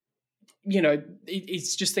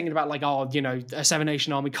 it's just thinking about like, a Seven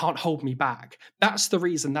Nation Army can't hold me back. That's the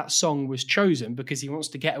reason that song was chosen, because he wants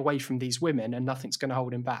to get away from these women and nothing's going to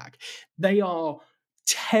hold him back. They are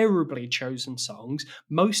terribly chosen songs.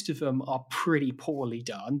 Most of them are pretty poorly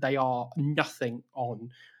done. They are nothing on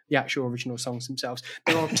the actual original songs themselves.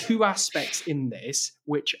 There are two aspects in this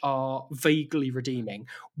which are vaguely redeeming.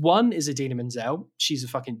 One is Idina Menzel. She's a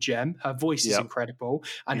fucking gem. Her voice is incredible.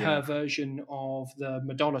 And her version of the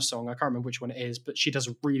Madonna song, I can't remember which one it is, but she does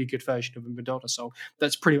a really good version of a Madonna song.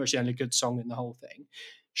 That's pretty much the only good song in the whole thing.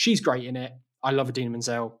 She's great in it. I love Idina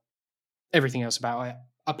Menzel. Everything else about it.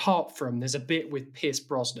 Apart from, there's a bit with Pierce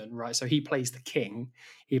Brosnan, right? So he plays the king.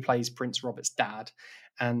 He plays Prince Robert's dad.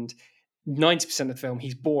 And 90% of the film,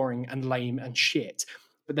 he's boring and lame and shit.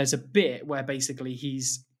 But there's a bit where basically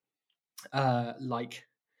he's like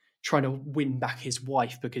trying to win back his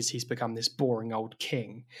wife because he's become this boring old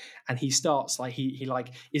king. And he starts like, he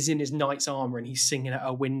like is in his knight's armor and he's singing at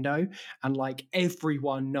a window. And like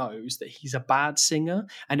everyone knows that he's a bad singer.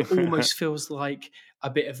 And it almost feels like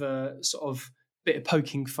a bit of a sort of bit of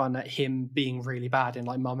poking fun at him being really bad in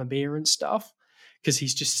like Mamma Mia and stuff, because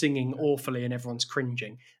he's just singing awfully and everyone's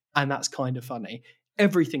cringing. And that's kind of funny.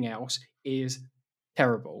 Everything else is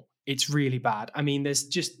terrible. It's really bad. I mean, there's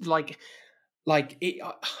just like it,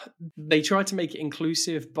 they tried to make it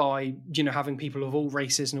inclusive by, having people of all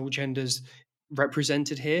races and all genders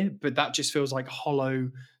represented here, but that just feels like hollow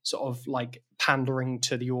sort of like pandering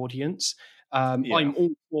to the audience. I'm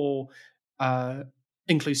all for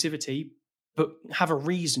inclusivity, but have a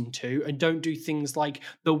reason to, and don't do things like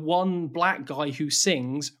the one black guy who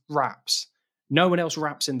sings raps. No one else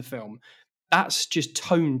raps in the film. That's just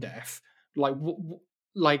tone deaf.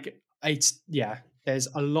 There's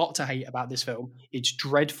a lot to hate about this film. It's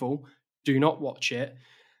dreadful. Do not watch it.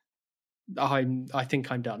 I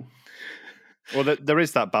think I'm done. Well, there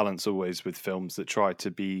is that balance always with films that try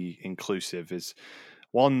to be inclusive. Is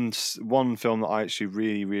one film that I actually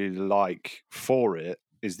really, really like for it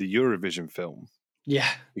is the Eurovision film. Yeah.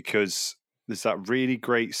 Because there's that really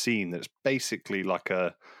great scene that's basically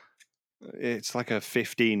it's like a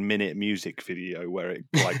 15-minute music video where it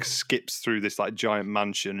like skips through this like giant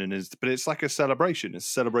mansion but it's like a celebration. It's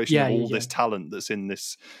a celebration of all this talent that's in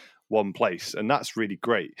this one place. And that's really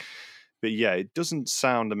great. But yeah, it doesn't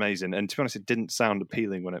sound amazing. And to be honest, it didn't sound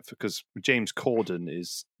appealing because James Corden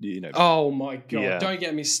is, Oh my God, Don't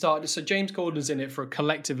get me started. So James Corden's in it for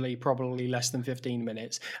collectively probably less than 15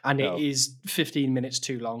 minutes. And it is 15 minutes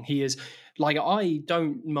too long. He is like, I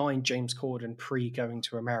don't mind James Corden going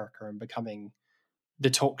to America and becoming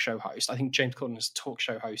the talk show host. I think James Corden as talk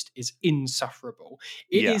show host is insufferable.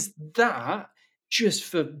 It is that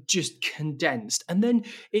just condensed. And then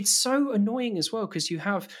it's so annoying as well, because you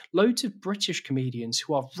have loads of British comedians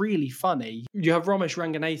who are really funny. You have Ramesh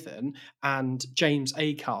Ranganathan and James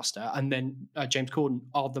Acaster, and then James Corden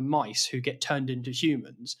are the mice who get turned into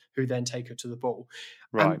humans who then take her to the ball.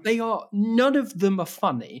 Right. And none of them are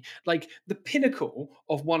funny. Like the pinnacle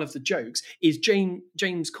of one of the jokes is James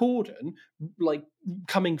Corden, like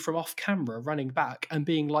coming from off camera, running back and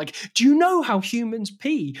being like, "Do you know how humans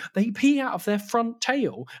pee? They pee out of their front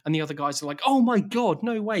tail." And the other guys are like, "Oh my God,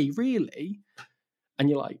 no way, really?" And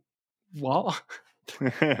you're like, "What?"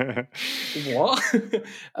 What?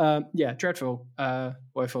 Dreadful,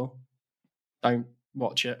 woeful. Don't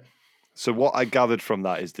watch it. So what I gathered from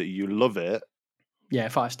that is that you love it. Yeah,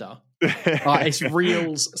 5-star. It's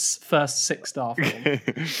Reel's first 6-star film.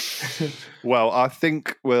 Well, I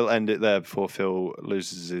think we'll end it there before Phil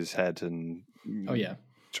loses his head and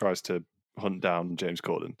tries to hunt down James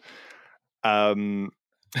Corden.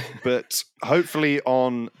 But hopefully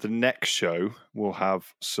on the next show, we'll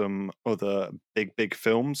have some other big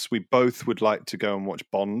films. We both would like to go and watch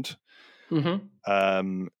Bond.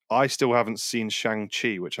 Mm-hmm. I still haven't seen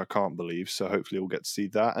Shang-Chi, which I can't believe, so hopefully we'll get to see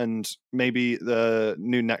that, and maybe the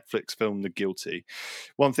new Netflix film, The Guilty.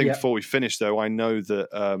 One thing before we finish, though, I know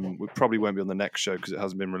that we probably won't be on the next show because it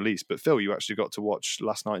hasn't been released, but Phil, you actually got to watch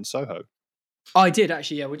Last Night in Soho. I did,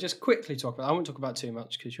 actually, yeah. We'll just quickly talk about it. I won't talk about it too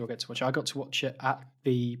much because you'll get to watch it. I got to watch it at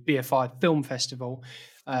the BFI Film Festival.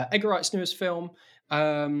 Edgar Wright's newest film,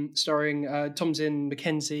 starring Thomasin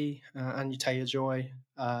McKenzie, Anya Taylor-Joy,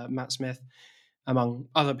 Matt Smith, among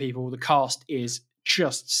other people. The cast is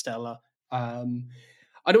just stellar.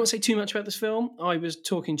 I don't want to say too much about this film. I was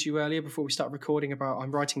talking to you earlier before we start recording about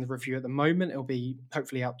I'm writing the review at the moment. It'll be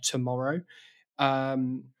hopefully out tomorrow.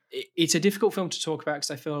 It's a difficult film to talk about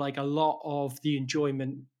because I feel like a lot of the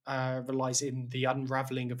enjoyment relies in the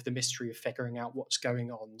unraveling of the mystery of figuring out what's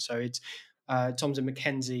going on. So it's Thomasin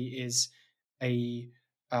McKenzie is a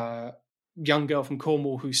young girl from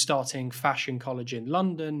Cornwall who's starting fashion college in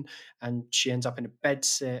London, and she ends up in a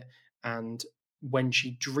bedsit. And when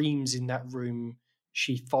she dreams in that room,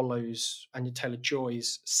 she follows Anya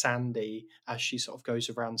Taylor-Joy's Sandy as she sort of goes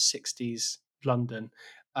around 60s London.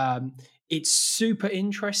 It's super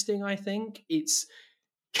interesting, I think. It's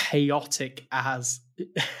chaotic as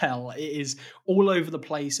hell. It is all over the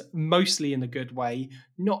place, mostly in a good way,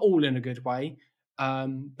 not all in a good way.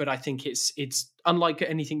 But I think it's unlike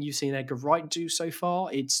anything you've seen Edgar Wright do so far.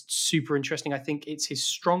 It's super interesting. I think it's his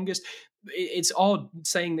strongest. It's odd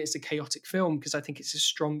saying that it's a chaotic film because I think it's his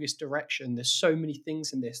strongest direction. There's so many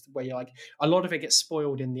things in this where you're like, a lot of it gets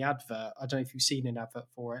spoiled in the advert. I don't know if you've seen an advert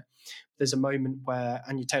for it. There's a moment where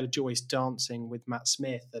Anya Taylor-Joy is dancing with Matt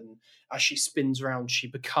Smith, and as she spins around, she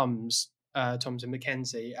becomes Thomasin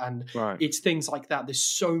McKenzie, and it's things like that. There's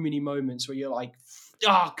so many moments where you're like,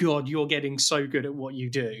 oh God, you're getting so good at what you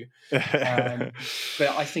do. But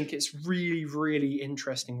I think it's really, really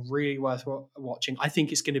interesting, really worth watching. I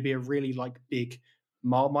think it's going to be a really big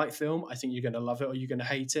Marmite film. I think you're going to love it or you're going to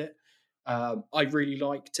hate it. I really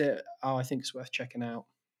liked it. I think it's worth checking out.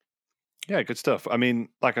 Yeah, good stuff. I mean,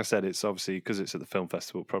 like I said, it's obviously because it's at the film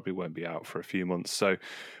festival, probably won't be out for a few months. So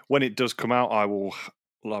when it does come out, I'm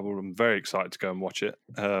very excited to go and watch it.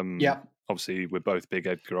 Obviously, we're both big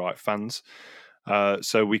Edgar Wright fans.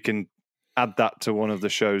 So we can add that to one of the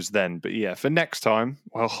shows then. But yeah, for next time,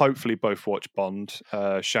 we'll hopefully both watch Bond,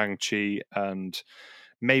 Shang-Chi, and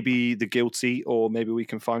maybe The Guilty, or maybe we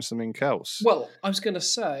can find something else. Well, I was going to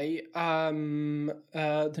say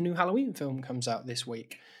the new Halloween film comes out this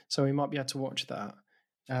week, so we might be able to watch that.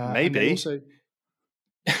 Maybe. Also...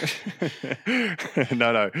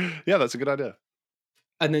 No. Yeah, that's a good idea.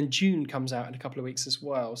 And then June comes out in a couple of weeks as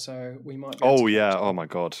well, so we might. Oh my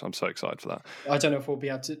God, I'm so excited for that. I don't know if we'll be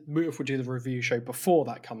able to if we'll do the review show before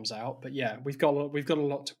that comes out, but yeah, we've got a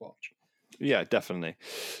lot to watch. Yeah, definitely.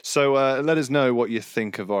 So let us know what you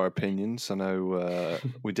think of our opinions. I know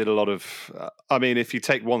we did a lot of. I mean, if you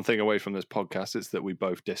take one thing away from this podcast, it's that we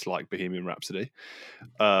both dislike Bohemian Rhapsody,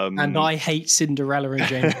 and I hate Cinderella and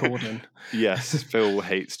James Corden. Yes, Phil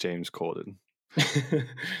hates James Corden.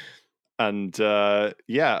 And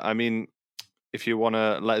I mean, if you want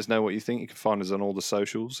to let us know what you think, you can find us on all the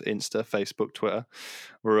socials, Insta, Facebook, Twitter.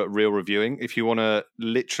 We're at Real Reviewing. If you want to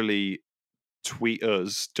literally tweet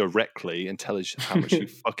us directly and tell us how much you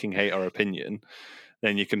fucking hate our opinion,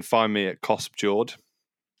 then you can find me at CospJord.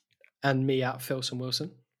 And me at Philson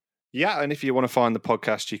Wilson. Yeah, and if you want to find the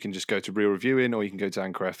podcast, you can just go to Real Reviewing, or you can go to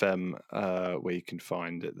Anchor FM, where you can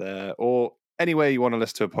find it there. Or anywhere you want to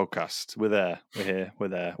listen to a podcast, we're there, we're here, we're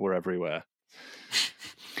there, we're everywhere.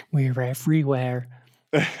 We're everywhere.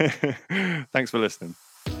 Thanks for listening.